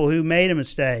people who made a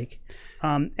mistake.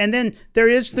 And then there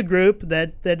is the group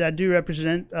that I do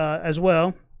represent as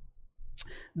well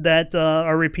that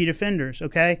are repeat offenders,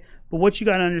 okay? But what you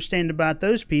got to understand about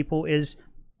those people is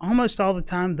almost all the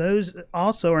time those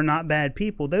also are not bad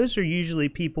people. Those are usually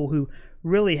people who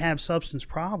really have substance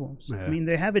problems. Yeah. I mean,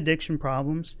 they have addiction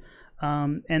problems.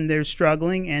 And they're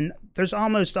struggling, and there's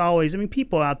almost always,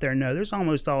 people out there know there's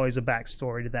almost always a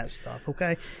backstory to that stuff,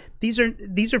 okay? These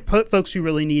are folks who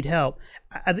really need help.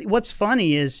 What's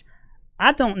funny is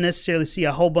I don't necessarily see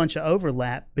a whole bunch of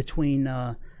overlap between,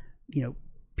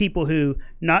 people who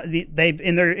they've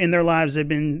in their lives they've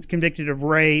been convicted of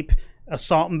rape,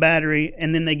 assault and battery,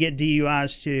 and then they get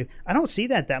DUIs too. I don't see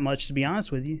that much, to be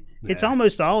honest with you. Yeah. It's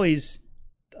almost always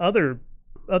other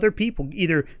people,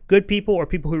 either good people or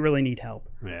people who really need help.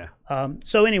 Yeah.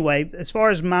 So anyway, as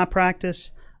far as my practice,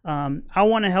 I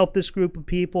want to help this group of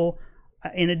people.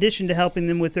 In addition to helping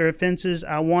them with their offenses,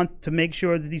 I want to make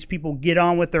sure that these people get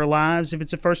on with their lives if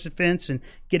it's a first offense and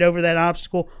get over that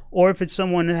obstacle, or if it's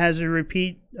someone who has a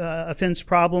repeat offense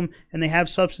problem and they have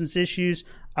substance issues,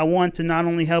 I want to not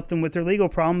only help them with their legal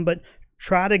problem, but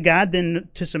try to guide them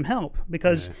to some help,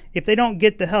 because if they don't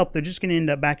get the help, they're just going to end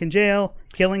up back in jail,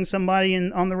 killing somebody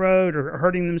on the road, or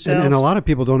hurting themselves. And a lot of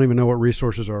people don't even know what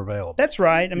resources are available. That's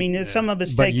right. I mean, some of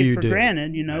us take it for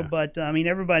granted, but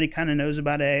everybody kind of knows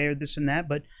about AA or this and that.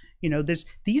 But,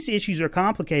 these issues are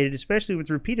complicated, especially with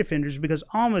repeat offenders, because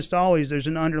almost always there's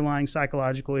an underlying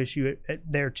psychological issue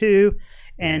there too.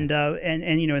 And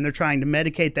they're trying to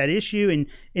medicate that issue. And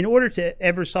in order to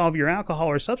ever solve your alcohol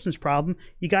or substance problem,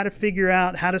 you got to figure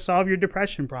out how to solve your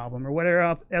depression problem or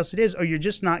whatever else it is, or you're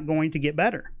just not going to get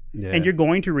better. Yeah. And you're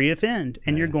going to reoffend,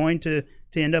 and you're going to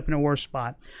end up in a worse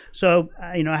spot. So,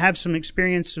 I have some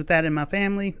experience with that in my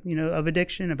family, of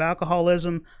addiction, of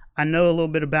alcoholism. I know a little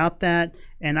bit about that,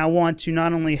 and I want to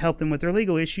not only help them with their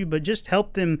legal issue, but just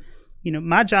help them.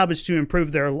 My job is to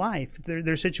improve their life,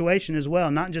 their situation as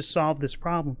well, not just solve this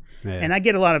problem. Yeah. And I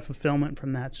get a lot of fulfillment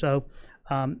from that. So,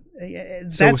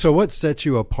 so what sets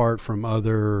you apart from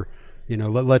other?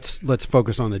 Let's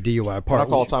focus on the DUI part. I'll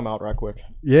call a timeout right quick.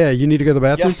 Yeah, you need to go to the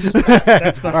bathroom? Yes.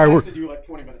 That's fine. All right, you like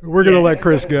 20 minutes. We're going to let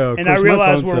Chris go. And I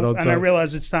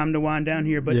realize it's time to wind down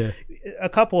here, but a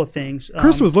couple of things.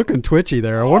 Chris was looking twitchy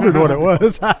there. I wondered what it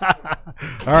was. All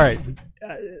right.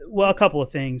 Well, a couple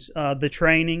of things. The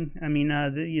training,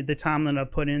 the time that I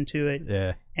put into it.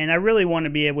 Yeah. And I really want to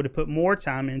be able to put more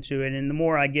time into it. And the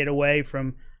more I get away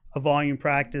from a volume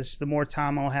practice, the more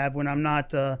time I'll have when I'm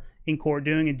not in court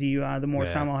doing a DUI, the more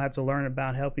time I'll have to learn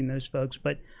about helping those folks.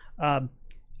 But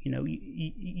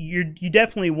you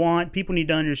definitely people need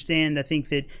to understand, I think,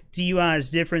 that DUI is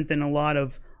different than a lot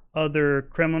of other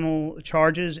criminal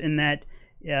charges in that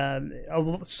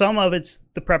some of it's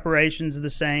the preparation's the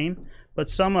same, but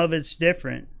some of it's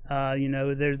different.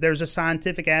 There's a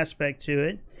scientific aspect to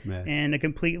it, and a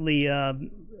completely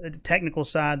technical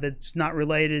side that's not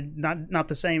related, not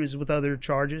the same as with other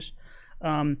charges.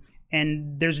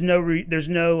 And there's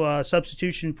no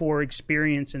substitution for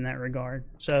experience in that regard.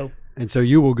 And so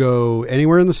you will go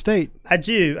anywhere in the state? I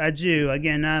do.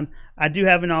 Again, I do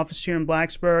have an office here in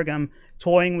Blacksburg. I'm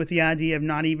toying with the idea of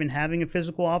not even having a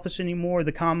physical office anymore.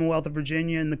 The Commonwealth of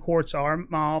Virginia and the courts are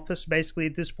my office basically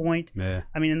at this point. Yeah.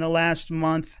 I mean, in the last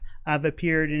month, I've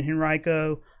appeared in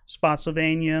Henrico,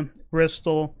 Spotsylvania,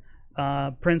 Bristol,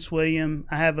 Prince William.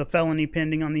 I have a felony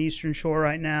pending on the Eastern Shore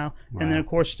right now. Wow. And then, of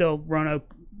course, still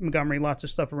Roanoke, Montgomery, lots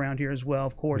of stuff around here as well,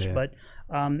 of course. Yeah. But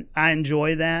I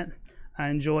enjoy that.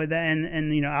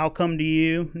 And I'll come to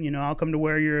you. I'll come to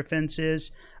where your offense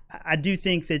is. I do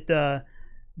think that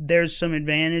there's some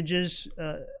advantages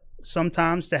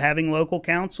sometimes to having local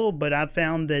counsel, but I've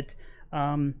found that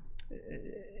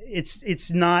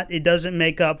it doesn't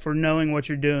make up for knowing what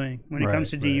you're doing when it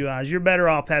comes to DUIs. You're better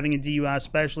off having a DUI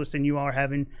specialist than you are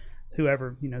having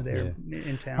whoever there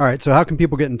in town. All right, so how can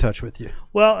people get in touch with you?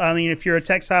 Well, I mean, if you're a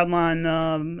text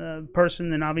hotline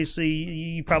person, then obviously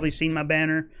you've probably seen my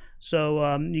banner.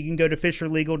 So you can go to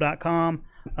FisherLegal.com.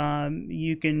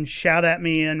 You can shout at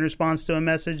me in response to a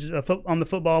message on the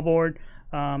football board.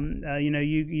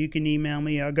 You can email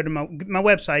me. Go to my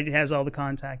website. It has all the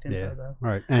contact info, though.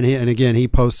 Right. And again, he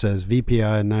posts as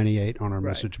VPI 98 on our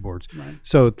message boards. Right.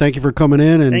 So thank you for coming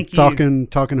in and talking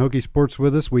Hokie sports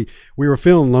with us. We were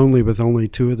feeling lonely with only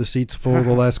 2 of the seats full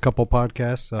the last couple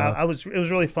podcasts. It was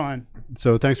really fun.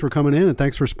 So thanks for coming in and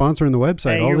thanks for sponsoring the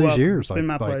website all these years. It's been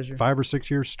my pleasure. 5 or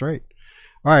 6 years straight.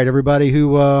 All right, everybody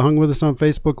who hung with us on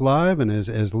Facebook Live and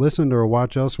has listened or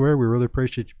watched elsewhere, we really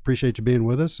appreciate you being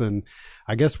with us. And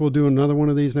I guess we'll do another one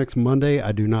of these next Monday.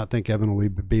 I do not think Evan will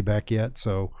be back yet,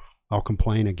 so I'll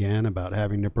complain again about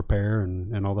having to prepare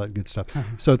and all that good stuff.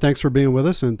 So thanks for being with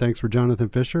us, and thanks for Jonathan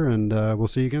Fisher, and we'll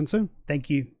see you again soon. Thank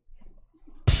you.